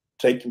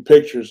taking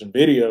pictures and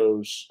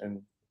videos,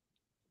 and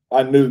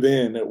I knew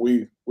then that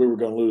we were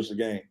going to lose the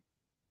game.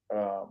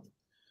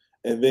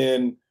 And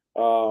then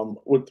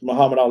with the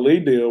Muhammad Ali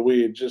deal,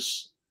 we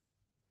just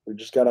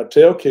got our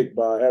tail kicked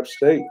by App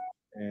State,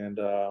 and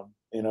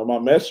my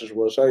message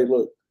was, hey,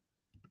 look,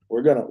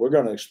 we're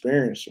gonna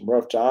experience some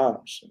rough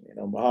times.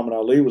 Muhammad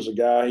Ali was a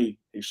guy.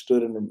 He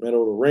stood in the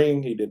middle of the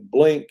ring. He didn't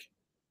blink.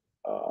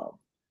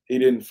 He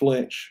didn't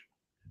flinch.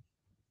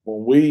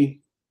 When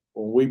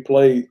we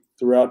play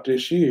throughout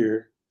this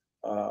year,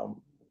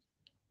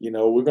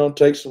 we're gonna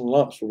take some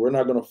lumps, but we're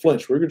not gonna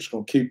flinch. We're just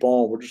gonna keep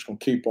on. We're just gonna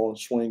keep on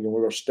swinging.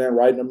 We're gonna stand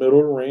right in the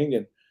middle of the ring,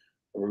 and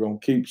we're gonna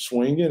keep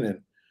swinging,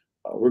 and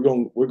we're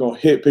gonna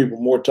hit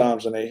people more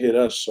times than they hit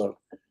us. So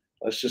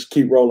let's just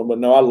keep rolling. But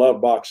no, I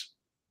love boxing.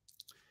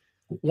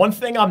 One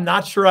thing I'm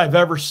not sure I've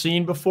ever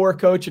seen before,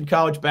 Coach, in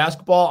college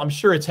basketball, I'm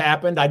sure it's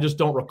happened, I just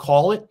don't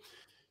recall it.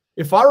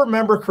 If I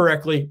remember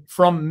correctly,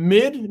 from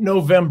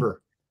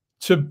mid-November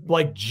to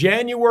like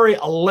January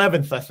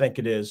 11th, I think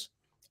it is,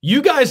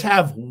 you guys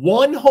have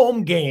one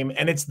home game,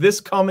 and it's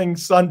this coming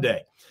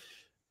Sunday.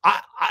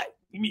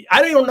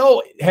 I don't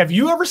know. Have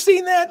you ever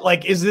seen that?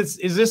 Like, was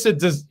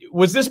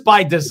this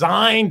by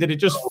design? Did it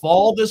just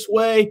fall this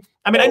way?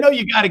 I mean, I know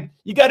you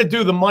got to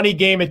do the money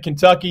game at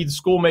Kentucky. The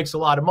school makes a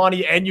lot of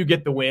money, and you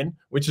get the win,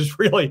 which is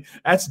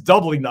that's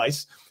doubly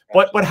nice.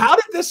 But how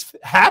did this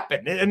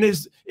happen? And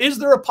is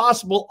there a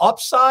possible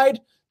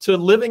upside to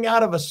living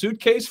out of a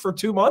suitcase for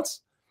 2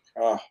 months?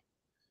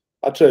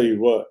 I'll tell you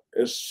what,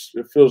 it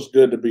feels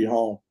good to be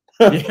home.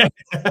 Yeah.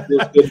 It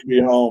feels good to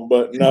be home,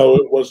 but no,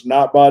 it was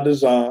not by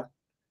design.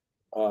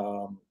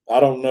 I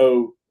don't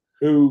know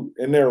who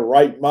in their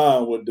right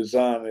mind would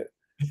design it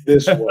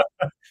this way.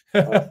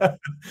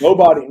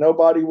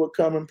 Nobody would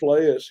come and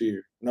play us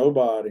here.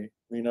 Nobody.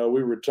 We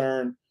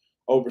return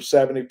over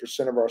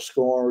 70% of our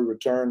scoring. We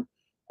return,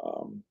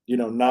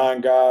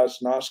 9 guys,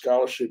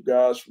 non-scholarship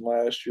guys from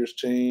last year's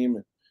team.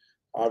 And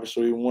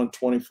obviously, we won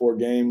 24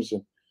 games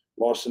and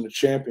lost in the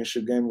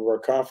championship game of our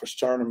conference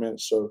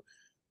tournament. So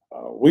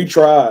we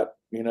tried.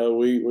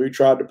 We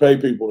tried to pay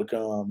people to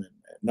come, and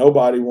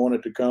nobody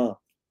wanted to come.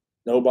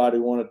 Nobody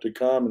wanted to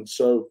come. And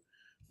so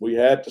we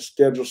had to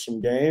schedule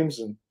some games,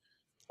 and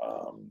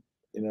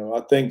I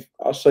think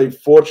I'll say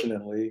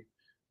fortunately,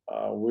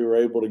 we were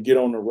able to get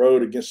on the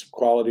road against some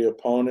quality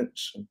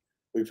opponents, and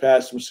we've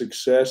had some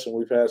success and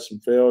we've had some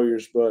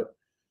failures, but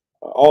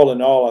all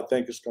in all, I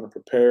think it's going to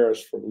prepare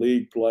us for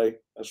league play.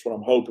 That's what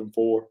I'm hoping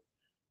for.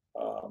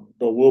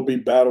 But we'll be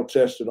battle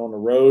tested on the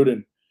road.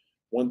 And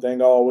one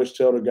thing I always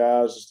tell the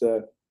guys is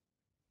that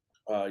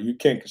you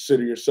can't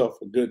consider yourself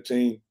a good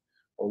team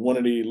or one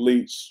of the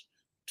elites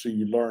till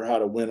you learn how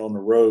to win on the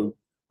road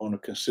on a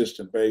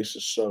consistent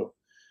basis. So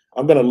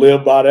I'm going to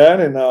live by that.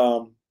 And,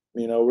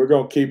 we're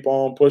going to keep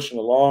on pushing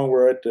along.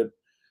 We're at the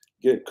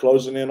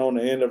closing in on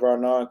the end of our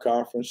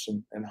non-conference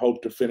and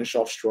hope to finish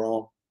off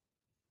strong.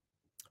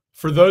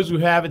 For those who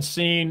haven't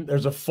seen,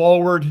 there's a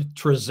forward,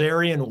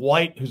 Trezarian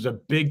White, who's a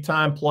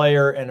big-time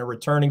player and a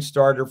returning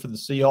starter for the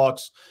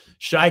Seahawks.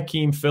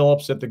 Shaquem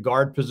Phillips at the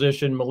guard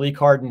position. Malik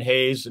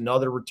Harden-Hayes,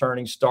 another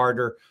returning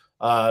starter.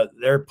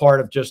 They're part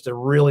of just a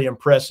really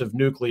impressive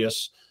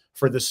nucleus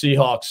for the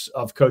Seahawks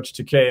of Coach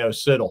Takayo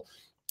Siddle.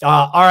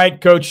 All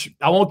right, Coach,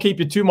 I won't keep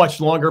you too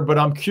much longer, but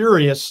I'm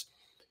curious.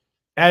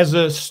 As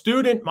a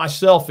student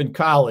myself in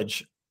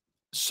college,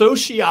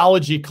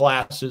 sociology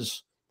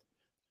classes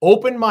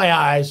opened my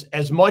eyes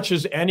as much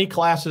as any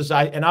classes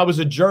and I was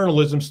a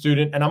journalism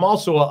student, and I'm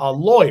also a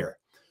lawyer.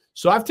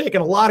 So I've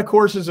taken a lot of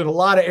courses in a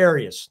lot of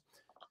areas.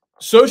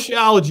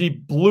 Sociology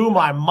blew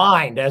my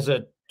mind as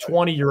a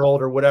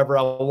 20-year-old or whatever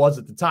I was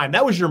at the time.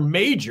 That was your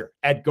major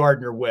at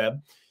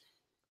Gardner-Webb.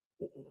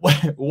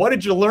 What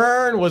did you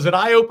learn? Was it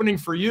eye-opening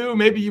for you?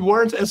 Maybe you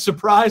weren't as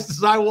surprised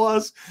as I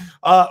was.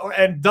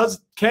 And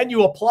can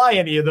you apply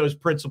any of those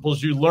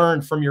principles you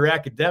learned from your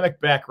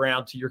academic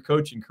background to your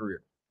coaching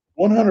career?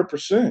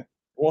 100%.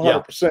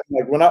 100%.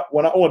 Like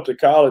when I went to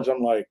college,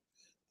 I'm like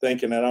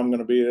thinking that I'm going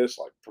to be this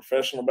like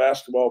professional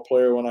basketball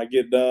player when I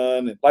get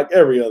done, and like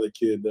every other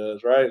kid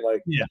does, right?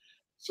 Like, yeah.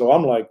 So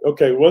I'm like,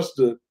 okay, what's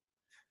the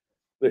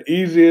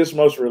easiest,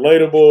 most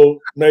relatable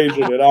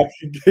major that I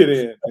can get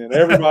in? And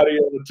everybody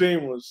on the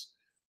team was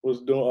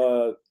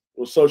doing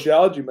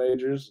sociology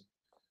majors.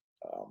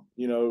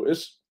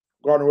 It's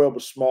Gardner-Webb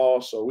was small,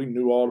 so we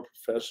knew all the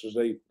professors.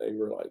 They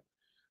were like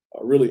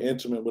really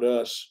intimate with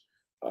us.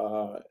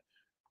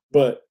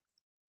 But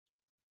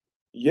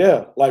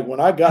yeah, like when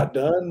I got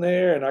done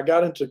there and I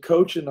got into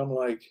coaching, I'm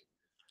like,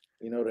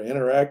 the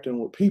interacting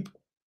with people,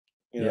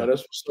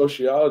 that's what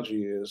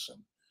sociology is.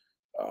 And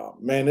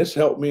man, it's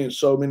helped me in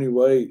so many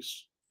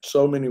ways,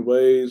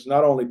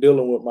 not only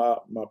dealing with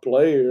my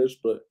players,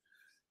 but,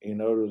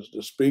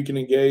 the speaking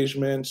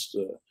engagements,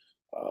 the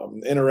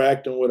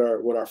interacting with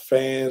our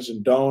fans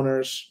and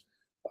donors.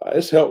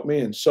 It's helped me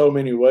in so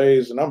many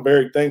ways. And I'm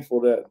very thankful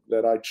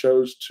that I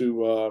chose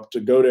to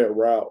go that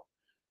route.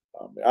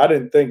 I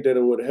didn't think that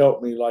it would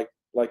help me like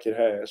it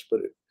has,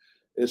 but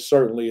it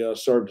certainly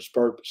served its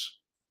purpose.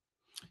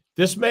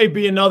 This may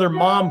be another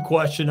mom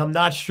question. I'm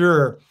not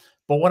sure.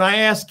 But when I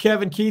asked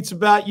Kevin Keatts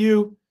about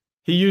you,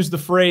 he used the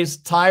phrase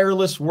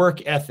tireless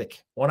work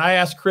ethic. When I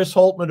asked Chris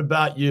Holtman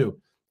about you,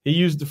 he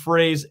used the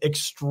phrase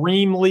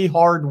extremely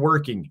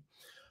hardworking.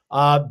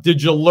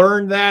 Did you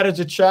learn that as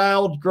a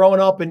child growing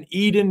up in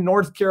Eden,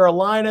 North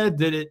Carolina?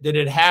 Did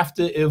it have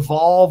to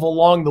evolve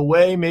along the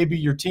way, maybe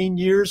your teen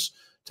years?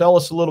 Tell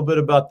us a little bit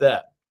about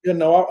that.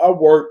 I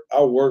work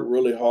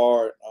really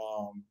hard.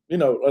 At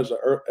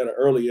an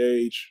early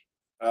age.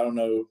 I don't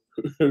know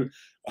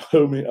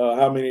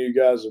how many of you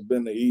guys have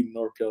been to Eden,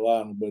 North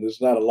Carolina, but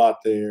it's not a lot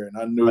there. And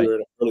I knew at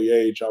an early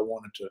age I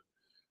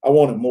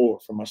wanted more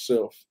for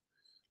myself.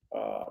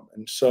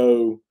 And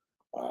so,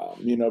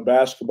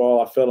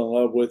 basketball, I fell in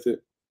love with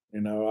it.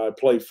 I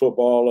played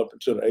football up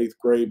until the 8th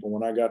grade,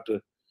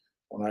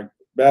 but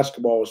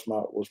basketball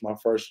was my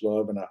first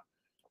love, and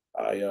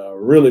I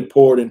really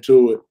poured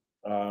into it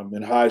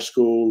in high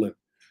school,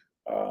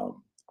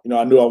 and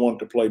I knew I wanted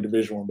to play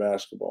Division I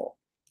basketball.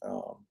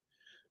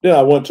 Then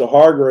I went to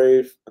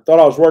Hargrave. I thought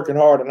I was working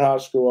hard in high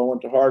school. I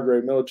went to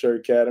Hargrave Military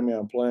Academy.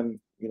 I'm playing,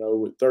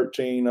 with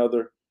 13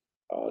 other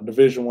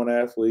Division I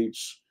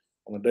athletes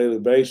on a daily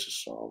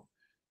basis. So,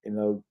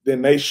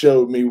 then they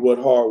showed me what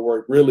hard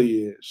work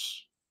really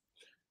is.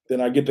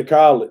 Then I get to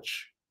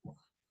college.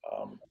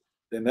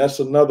 Then that's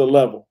another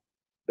level.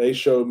 They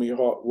showed me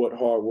what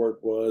hard work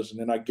was, and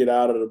then I get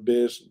out of the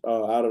business,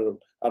 out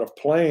of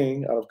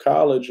playing, out of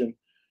college, and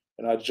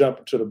I jump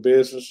into the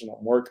business, and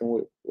I'm working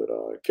with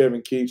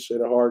Kevin Keatts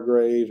at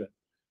Hargrave,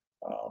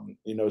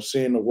 and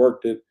seeing the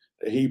work that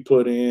he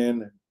put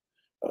in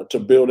to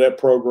build that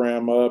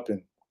program up,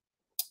 and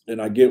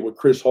then I get with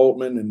Chris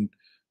Holtman, and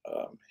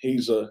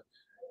he's a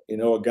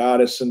guy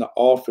that's in the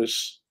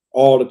office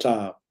all the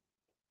time,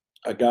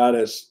 a guy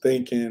that's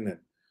thinking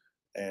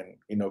and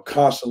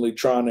constantly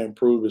trying to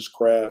improve his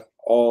craft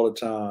all the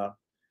time.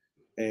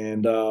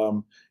 And,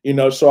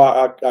 so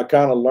I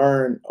kind of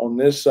learned on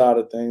this side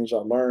of things, I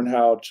learned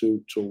how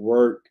to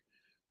work,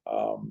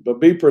 but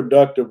be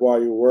productive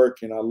while you're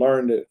working. I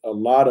learned a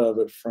lot of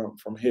it from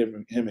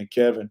him and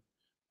Kevin.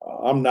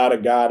 I'm not a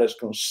guy that's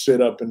going to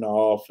sit up in the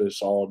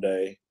office all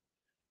day.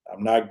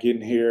 I'm not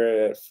getting here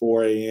at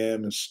 4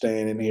 a.m. and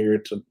staying in here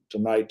to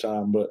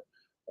nighttime. But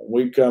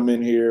when we come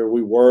in here,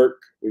 we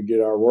work, we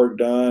get our work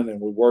done, and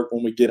we work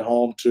when we get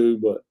home too.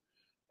 But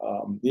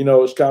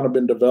it's kind of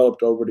been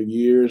developed over the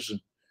years. And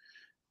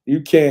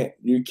you can't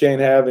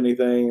have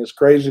anything. It's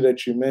crazy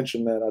that you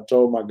mentioned that. I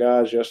told my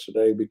guys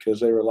yesterday because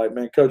they were like,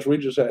 "Man, Coach, we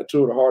just had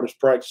two of the hardest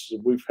practices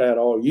we've had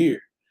all year."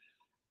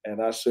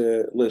 And I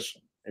said,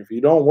 "Listen, if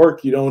you don't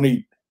work, you don't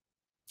eat.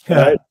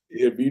 Right?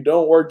 If you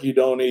don't work, you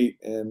don't eat.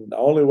 And the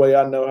only way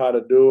I know how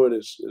to do it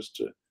is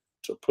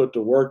to put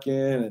the work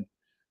in, and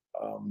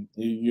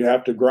you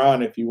have to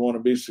grind if you want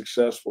to be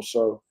successful."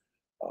 So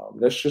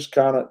that's just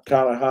kind of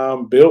how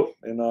I'm built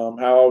and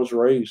how I was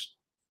raised.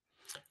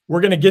 We're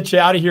going to get you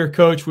out of here,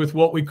 Coach, with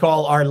what we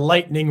call our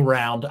lightning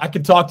round. I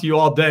could talk to you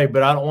all day,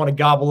 but I don't want to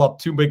gobble up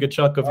too big a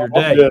chunk of your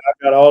day. Good.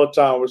 I got all the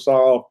time. It's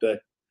our off day.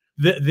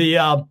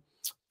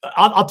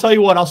 I'll tell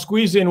you what. I'll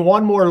squeeze in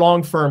one more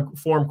long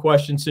form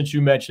question since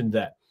you mentioned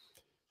that.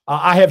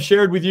 I have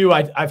shared with you.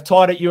 I've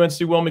taught at UNC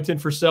Wilmington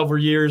for several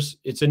years.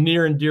 It's a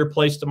near and dear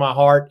place to my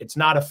heart. It's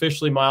not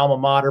officially my alma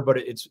mater, but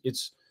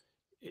it's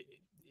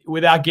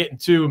without getting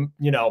too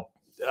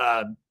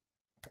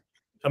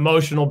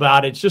emotional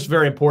about it. It's just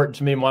very important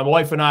to me. My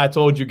wife and I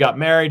told you, got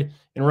married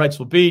in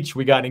Wrightsville Beach.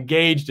 We got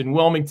engaged in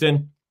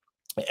Wilmington,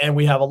 and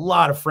we have a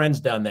lot of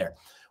friends down there.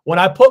 When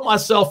I put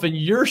myself in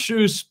your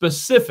shoes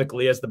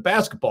specifically as the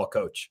basketball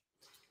coach,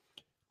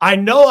 I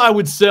know I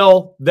would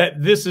sell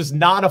that this is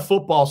not a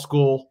football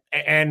school,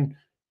 and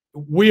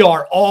we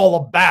are all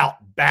about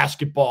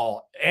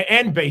basketball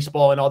and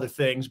baseball and other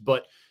things,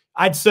 but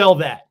I'd sell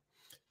that.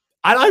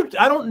 I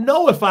don't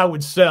know if I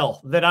would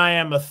sell that I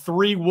am a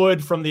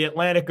 3-wood from the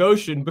Atlantic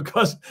Ocean,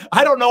 because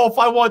I don't know if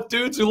I want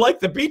dudes who like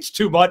the beach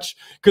too much,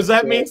 because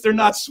that means they're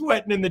not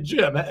sweating in the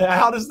gym.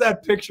 How does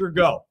that picture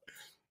go?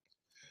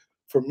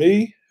 For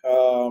me,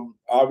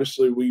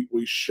 obviously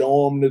we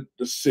show them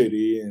the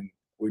city, and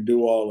we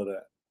do all of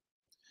that.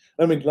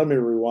 Let me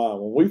rewind.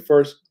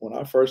 When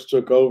I first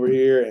took over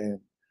here, and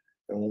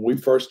when we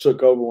first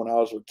took over when I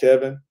was with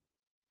Kevin,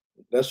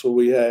 that's what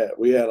we had.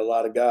 We had a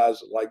lot of guys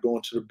that like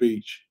going to the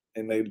beach,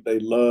 and they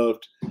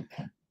loved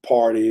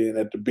partying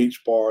at the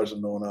beach bars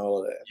and doing all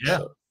of that. Yeah.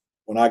 So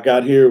when I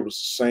got here, it was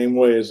the same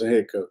way as a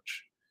head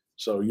coach.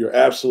 So you're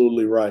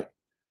absolutely right.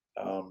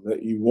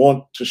 That you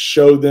want to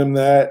show them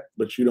that,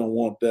 but you don't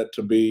want that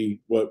to be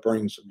what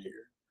brings them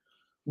here.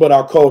 But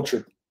our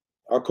culture,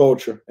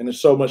 and there's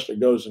so much that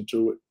goes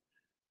into it.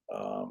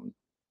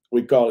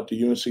 We call it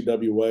the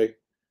UNCWA.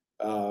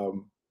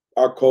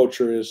 Our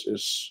culture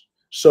is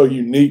so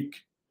unique.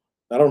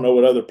 I don't know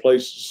what other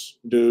places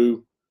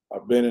do.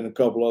 I've been in a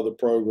couple other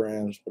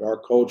programs, but our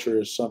culture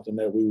is something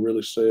that we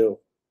really sell.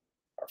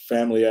 Our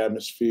family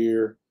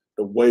atmosphere,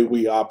 the way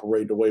we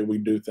operate, the way we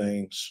do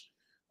things.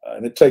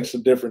 And it takes a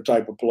different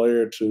type of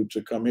player to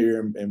come here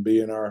and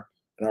be in our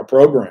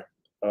program.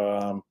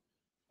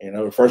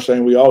 The first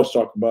thing we always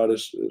talk about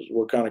is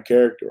what kind of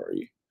character are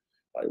you?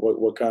 Like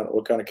what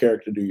kind of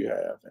character do you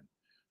have?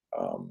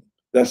 And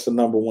that's the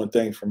number one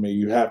thing for me.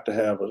 You have to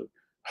have a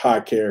high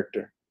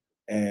character,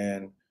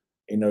 and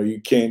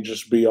you can't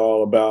just be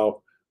all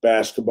about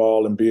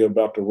basketball and be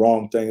about the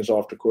wrong things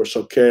off the court.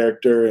 So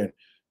character and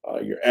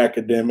your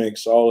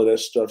academics, all of that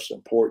stuff's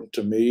important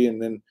to me.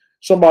 And then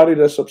somebody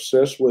that's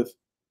obsessed with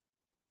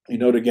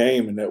the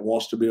game and that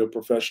wants to be a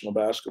professional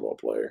basketball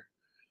player.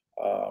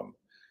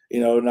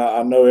 Now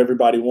I know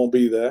everybody won't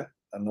be that.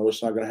 I know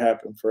it's not going to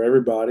happen for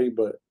everybody,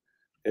 but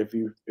if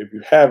you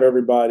have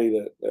everybody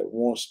that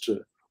wants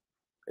to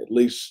at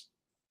least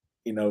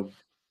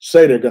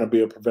say they're going to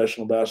be a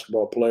professional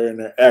basketball player and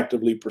they're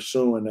actively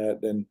pursuing that,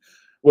 then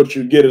what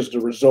you get is the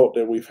result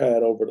that we've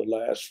had over the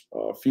last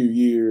few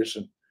years.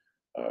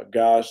 And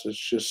guys that's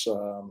just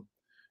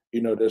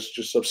that's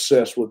just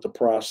obsessed with the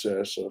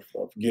process of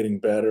getting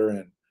better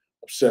and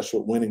obsessed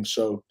with winning.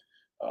 So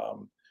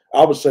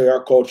I would say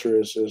our culture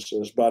is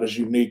about as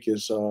unique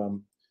as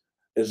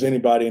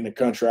anybody in the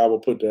country. I will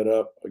put that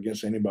up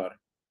against anybody.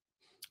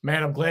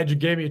 Man, I'm glad you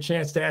gave me a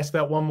chance to ask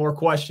that one more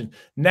question.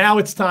 Now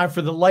it's time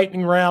for the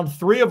lightning round.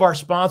 3 of our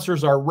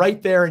sponsors are right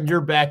there in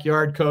your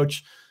backyard,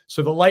 Coach.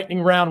 So the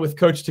lightning round with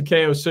Coach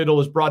Takayo Siddle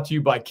is brought to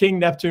you by King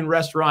Neptune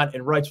Restaurant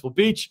in Wrightsville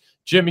Beach,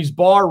 Jimmy's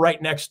Bar right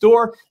next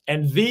door,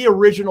 and The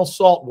Original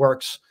Salt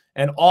Works,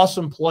 an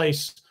awesome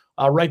place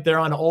right there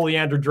on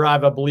Oleander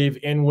Drive, I believe,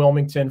 in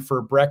Wilmington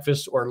for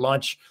breakfast or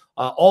lunch,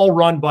 all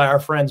run by our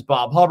friends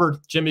Bob Hubbard,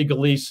 Jimmy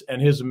Galeese, and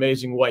his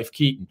amazing wife,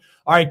 Keaton.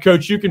 All right,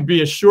 Coach, you can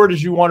be as short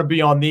as you want to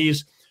be on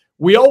these.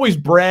 We always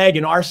brag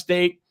in our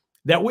state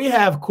that we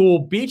have cool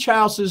beach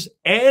houses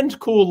and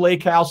cool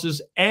lake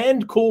houses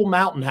and cool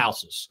mountain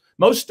houses.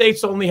 Most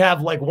states only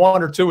have like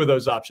 1 or 2 of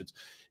those options.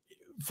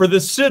 For the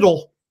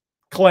Siddle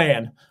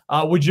clan,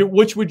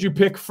 which would you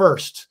pick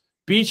first?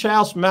 Beach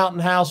house, mountain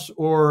house,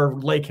 or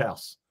lake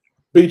house?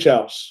 Beach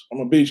house. I'm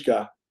a beach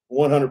guy,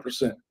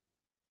 100%.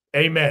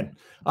 Amen.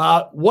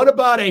 What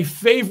about a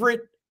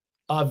favorite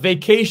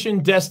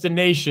vacation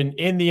destination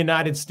in the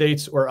United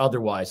States or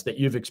otherwise that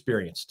you've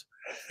experienced?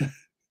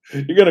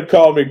 You're going to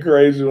call me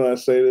crazy when I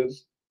say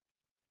this.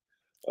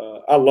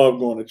 I love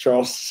going to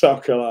Charleston,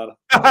 South Carolina.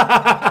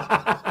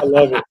 I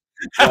love it.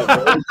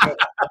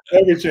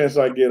 Every chance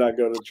I get, I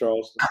go to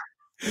Charleston.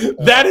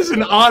 That is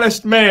an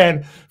honest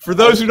man. For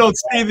those who don't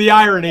see the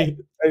irony,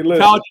 hey,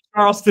 listen, College of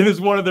Charleston is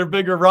one of their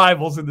bigger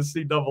rivals in the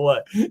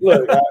CAA.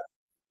 Look,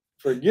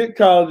 forget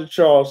College of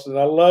Charleston.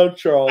 I love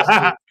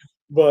Charleston,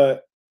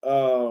 but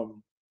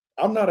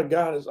I'm not a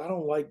guy I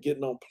don't like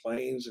getting on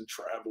planes and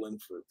traveling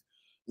for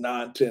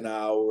 9-10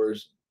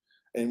 hours.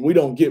 And we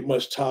don't get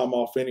much time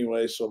off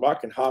anyway. So if I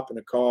can hop in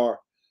a car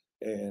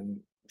and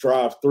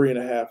drive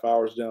 3.5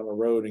 hours down the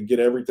road and get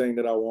everything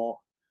that I want,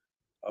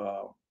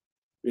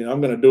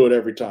 I'm going to do it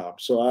every time.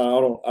 So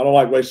I don't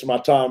like wasting my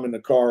time in the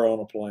car or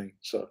on a plane.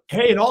 So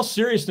hey, in all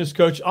seriousness,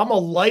 Coach, I'm a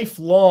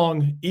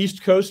lifelong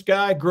East Coast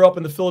guy. Grew up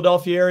in the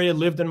Philadelphia area,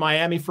 lived in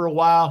Miami for a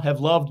while, have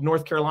loved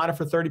North Carolina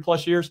for 30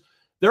 plus years.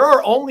 There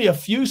are only a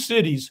few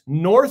cities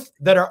north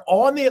that are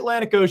on the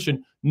Atlantic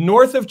Ocean,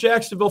 north of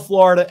Jacksonville,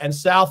 Florida, and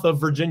south of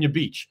Virginia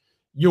Beach.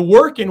 You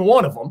work in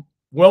one of them,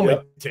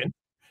 Wilmington,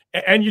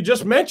 and you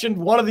just mentioned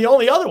one of the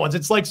only other ones.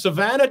 It's like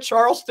Savannah,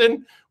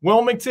 Charleston,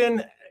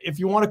 Wilmington. If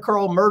you want to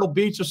call Myrtle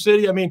Beach a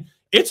city, I mean,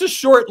 it's a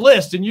short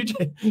list, and you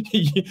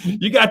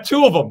got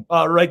two of them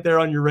right there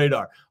on your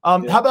radar.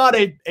 How about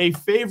a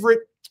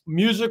favorite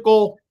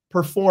musical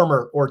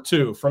performer or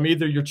two from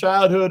either your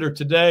childhood or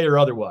today or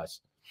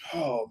otherwise?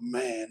 Oh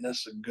man,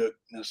 that's a good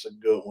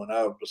one.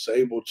 I was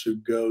able to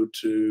go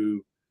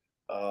to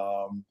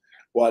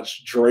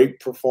watch Drake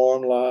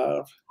perform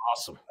live.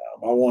 Awesome.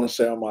 I want to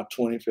say on my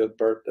 25th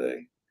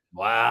birthday.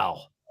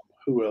 Wow.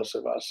 Who else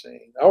have I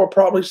seen? I would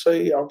probably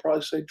say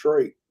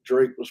Drake.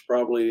 Drake was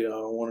probably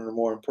one of the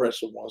more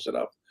impressive ones that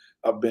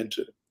I've been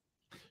to.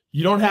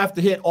 You don't have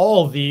to hit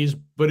all of these,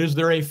 but is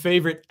there a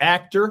favorite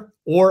actor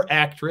or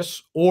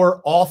actress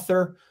or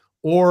author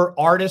or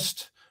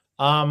artist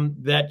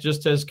that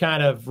just has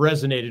kind of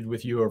resonated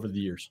with you over the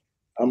years?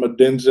 I'm a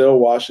Denzel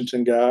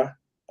Washington guy.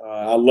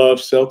 I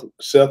love Seth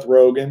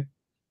Rogen.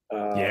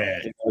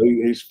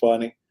 He's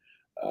funny.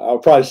 I'll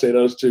probably say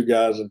those two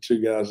guys are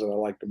two guys that I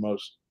like the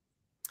most.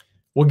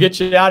 We'll get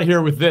you out of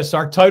here with this.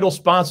 Our title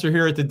sponsor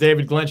here at the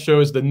David Glenn Show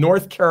is the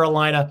North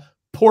Carolina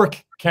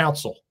Pork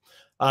Council.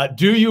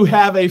 Do you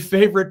have a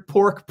favorite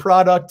pork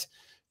product,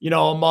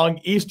 among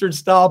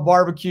Eastern-style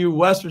barbecue,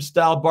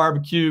 Western-style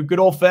barbecue, good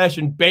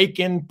old-fashioned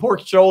bacon, pork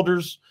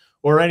shoulders,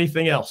 or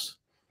anything else?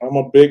 I'm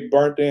a big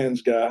burnt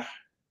ends guy.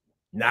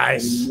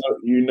 Nice.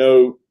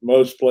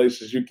 Most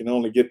places you can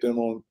only get them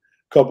on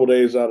a couple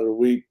days out of the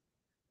week.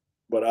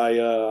 But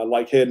I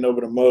like heading over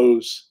to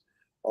Moe's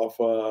off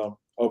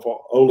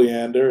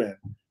Oleander, and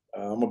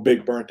I'm a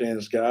big burnt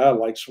ends guy. I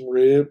like some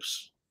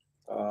ribs,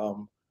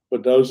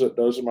 but those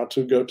are my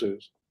two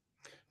go-tos.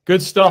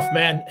 Good stuff,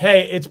 man.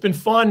 Hey, it's been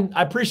fun.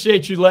 I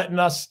appreciate you letting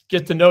us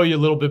get to know you a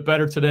little bit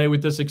better today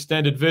with this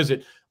extended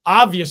visit.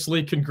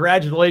 Obviously,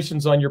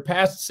 congratulations on your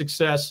past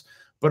success,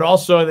 but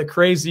also the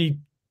crazy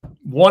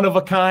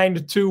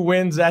one-of-a-kind 2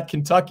 wins at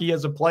Kentucky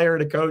as a player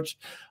and a coach.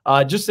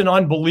 Just an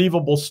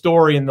unbelievable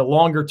story in the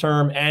longer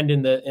term and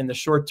in the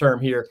short term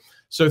here.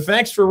 So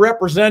thanks for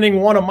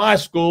representing one of my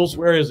schools.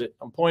 Where is it?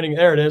 I'm pointing.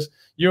 There it is.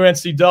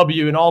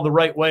 UNCW in all the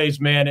right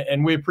ways, man.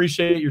 And we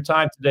appreciate your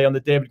time today on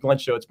the David Glenn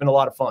Show. It's been a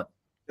lot of fun.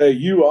 Hey,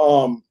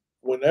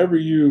 whenever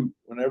you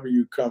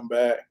come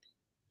back,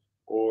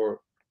 or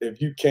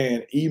if you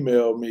can,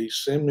 email me,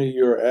 send me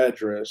your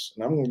address,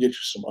 and I'm going to get you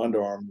some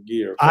Under Armour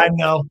gear. I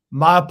know.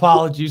 My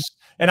apologies.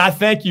 And I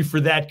thank you for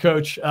that,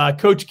 Coach.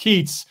 Coach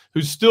Keats,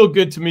 who's still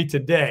good to me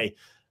today,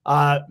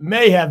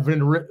 may have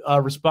been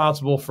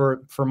responsible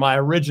for my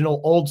original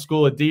old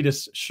school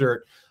Adidas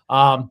shirt.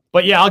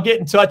 But yeah, I'll get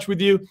in touch with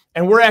you.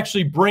 And we're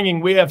actually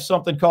we have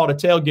something called a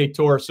tailgate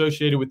tour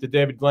associated with the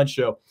David Glenn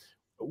Show.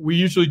 We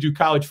usually do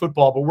college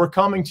football, but we're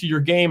coming to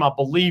your game. I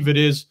believe it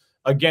is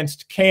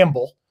against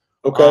Campbell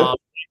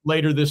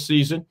later this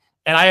season.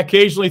 And I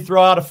occasionally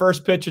throw out a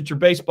first pitch at your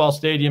baseball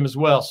stadium as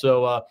well.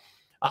 So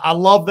I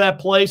love that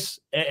place,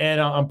 and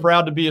I'm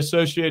proud to be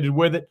associated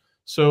with it.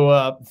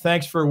 So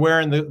thanks for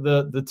wearing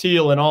the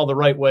teal in all the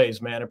right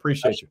ways, man. I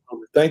appreciate you.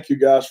 Thank you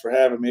guys for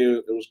having me.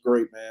 It was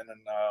great, man.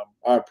 And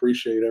I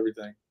appreciate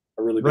everything.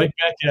 I really do. Right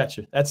back at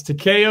you. That's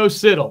Takayo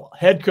Siddle,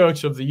 head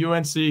coach of the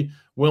UNC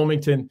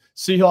Wilmington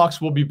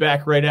Seahawks. We'll be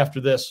back right after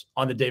this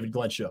on the David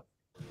Glenn Show.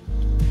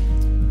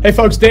 Hey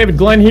folks, David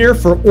Glenn here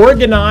for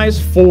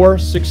Organize for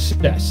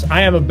Success.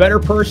 I am a better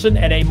person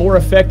and a more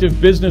effective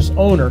business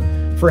owner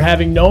for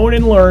having known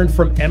and learned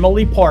from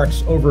Emily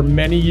Parks over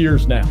many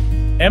years now.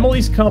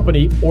 Emily's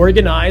company,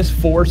 Organize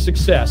for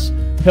Success,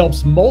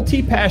 helps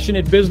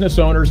multi-passionate business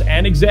owners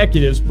and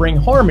executives bring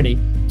harmony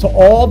to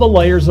all the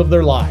layers of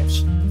their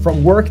lives,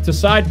 from work to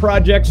side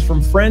projects,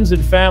 from friends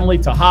and family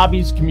to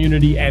hobbies,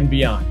 community, and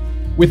beyond.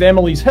 With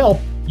Emily's help,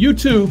 you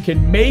too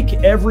can make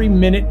every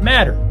minute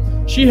matter.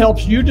 She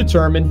helps you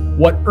determine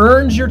what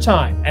earns your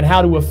time and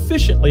how to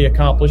efficiently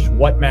accomplish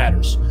what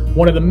matters.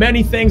 One of the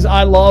many things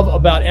I love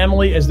about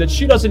Emily is that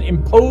she doesn't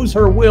impose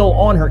her will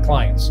on her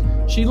clients.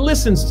 She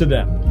listens to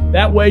them.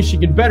 That way she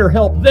can better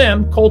help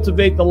them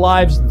cultivate the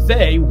lives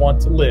they want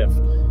to live.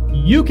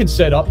 You can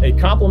set up a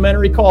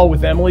complimentary call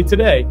with Emily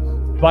today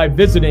by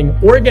visiting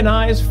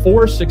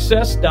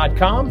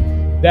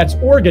organizeforsuccess.com. That's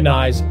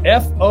organize,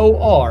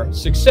 F-O-R,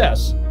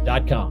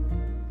 success.com.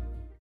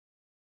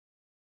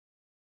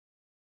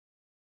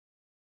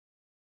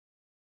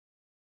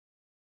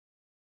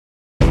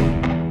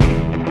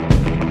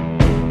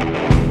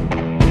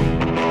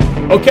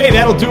 Okay,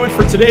 that'll do it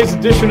for today's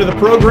edition of the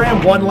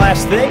program. One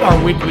last thing,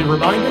 our weekly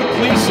reminder,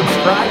 please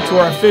subscribe to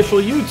our official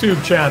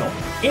YouTube channel,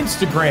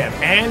 Instagram,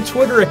 and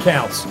Twitter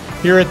accounts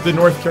here at the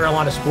North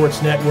Carolina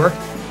Sports Network.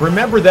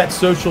 Remember that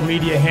social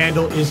media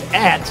handle is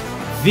at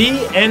the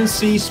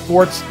NC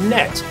Sports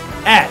Net,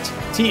 at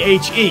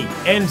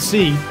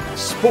THENC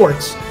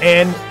Sports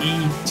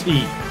NET.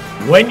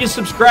 When you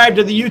subscribe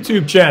to the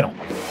YouTube channel,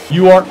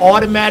 you are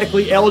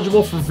automatically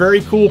eligible for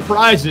very cool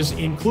prizes,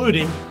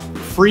 including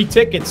free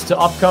tickets to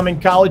upcoming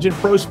college and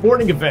pro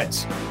sporting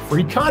events,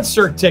 free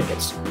concert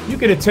tickets you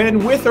can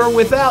attend with or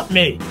without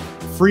me,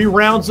 free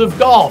rounds of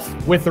golf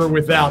with or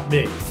without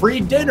me,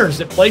 free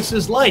dinners at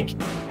places like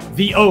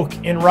the Oak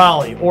in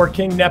Raleigh or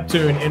King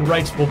Neptune in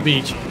Wrightsville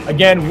Beach,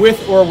 again,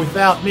 with or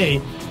without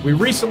me. We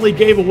recently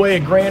gave away a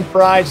grand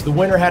prize. The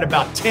winner had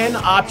about 10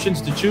 options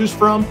to choose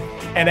from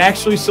and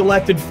actually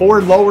selected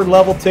 4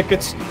 lower-level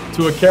tickets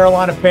to a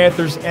Carolina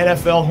Panthers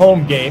NFL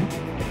home game.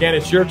 Again,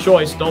 it's your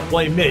choice. Don't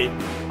blame me.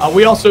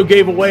 We also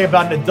gave away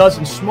about a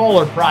dozen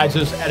smaller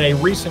prizes at a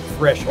recent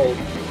threshold.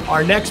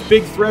 Our next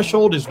big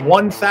threshold is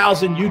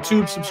 1,000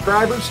 YouTube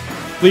subscribers.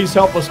 Please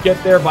help us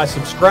get there by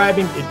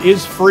subscribing. It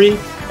is free,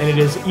 and it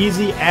is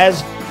easy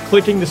as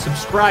clicking the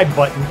subscribe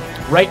button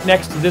right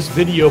next to this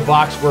video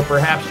box where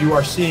perhaps you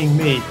are seeing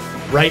me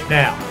right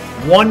now.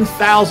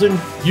 1,000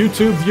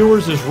 YouTube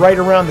viewers is right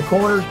around the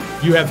corner.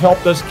 You have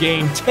helped us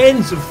gain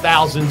tens of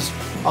thousands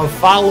of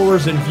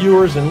followers and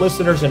viewers and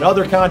listeners in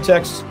other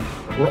contexts.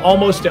 We're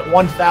almost at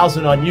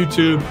 1,000 on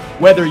YouTube.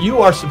 Whether you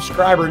are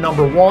subscriber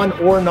number 1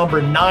 or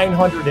number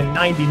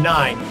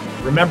 999,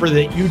 remember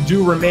that you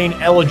do remain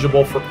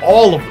eligible for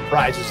all of the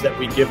prizes that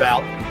we give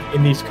out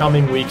in these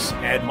coming weeks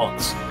and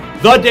months.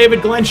 The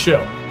David Glenn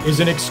Show is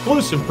an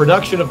exclusive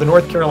production of the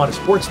North Carolina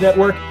Sports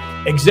Network.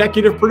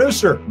 Executive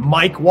producer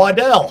Mike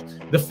Waddell.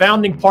 The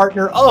founding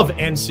partner of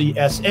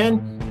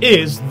NCSN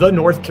is the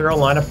North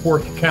Carolina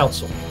Pork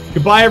Council.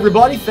 Goodbye,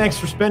 everybody. Thanks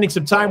for spending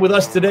some time with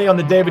us today on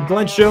the David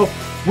Glenn Show.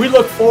 We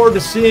look forward to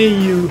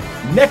seeing you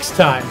next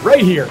time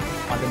right here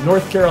on the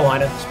North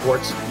Carolina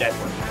Sports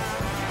Network.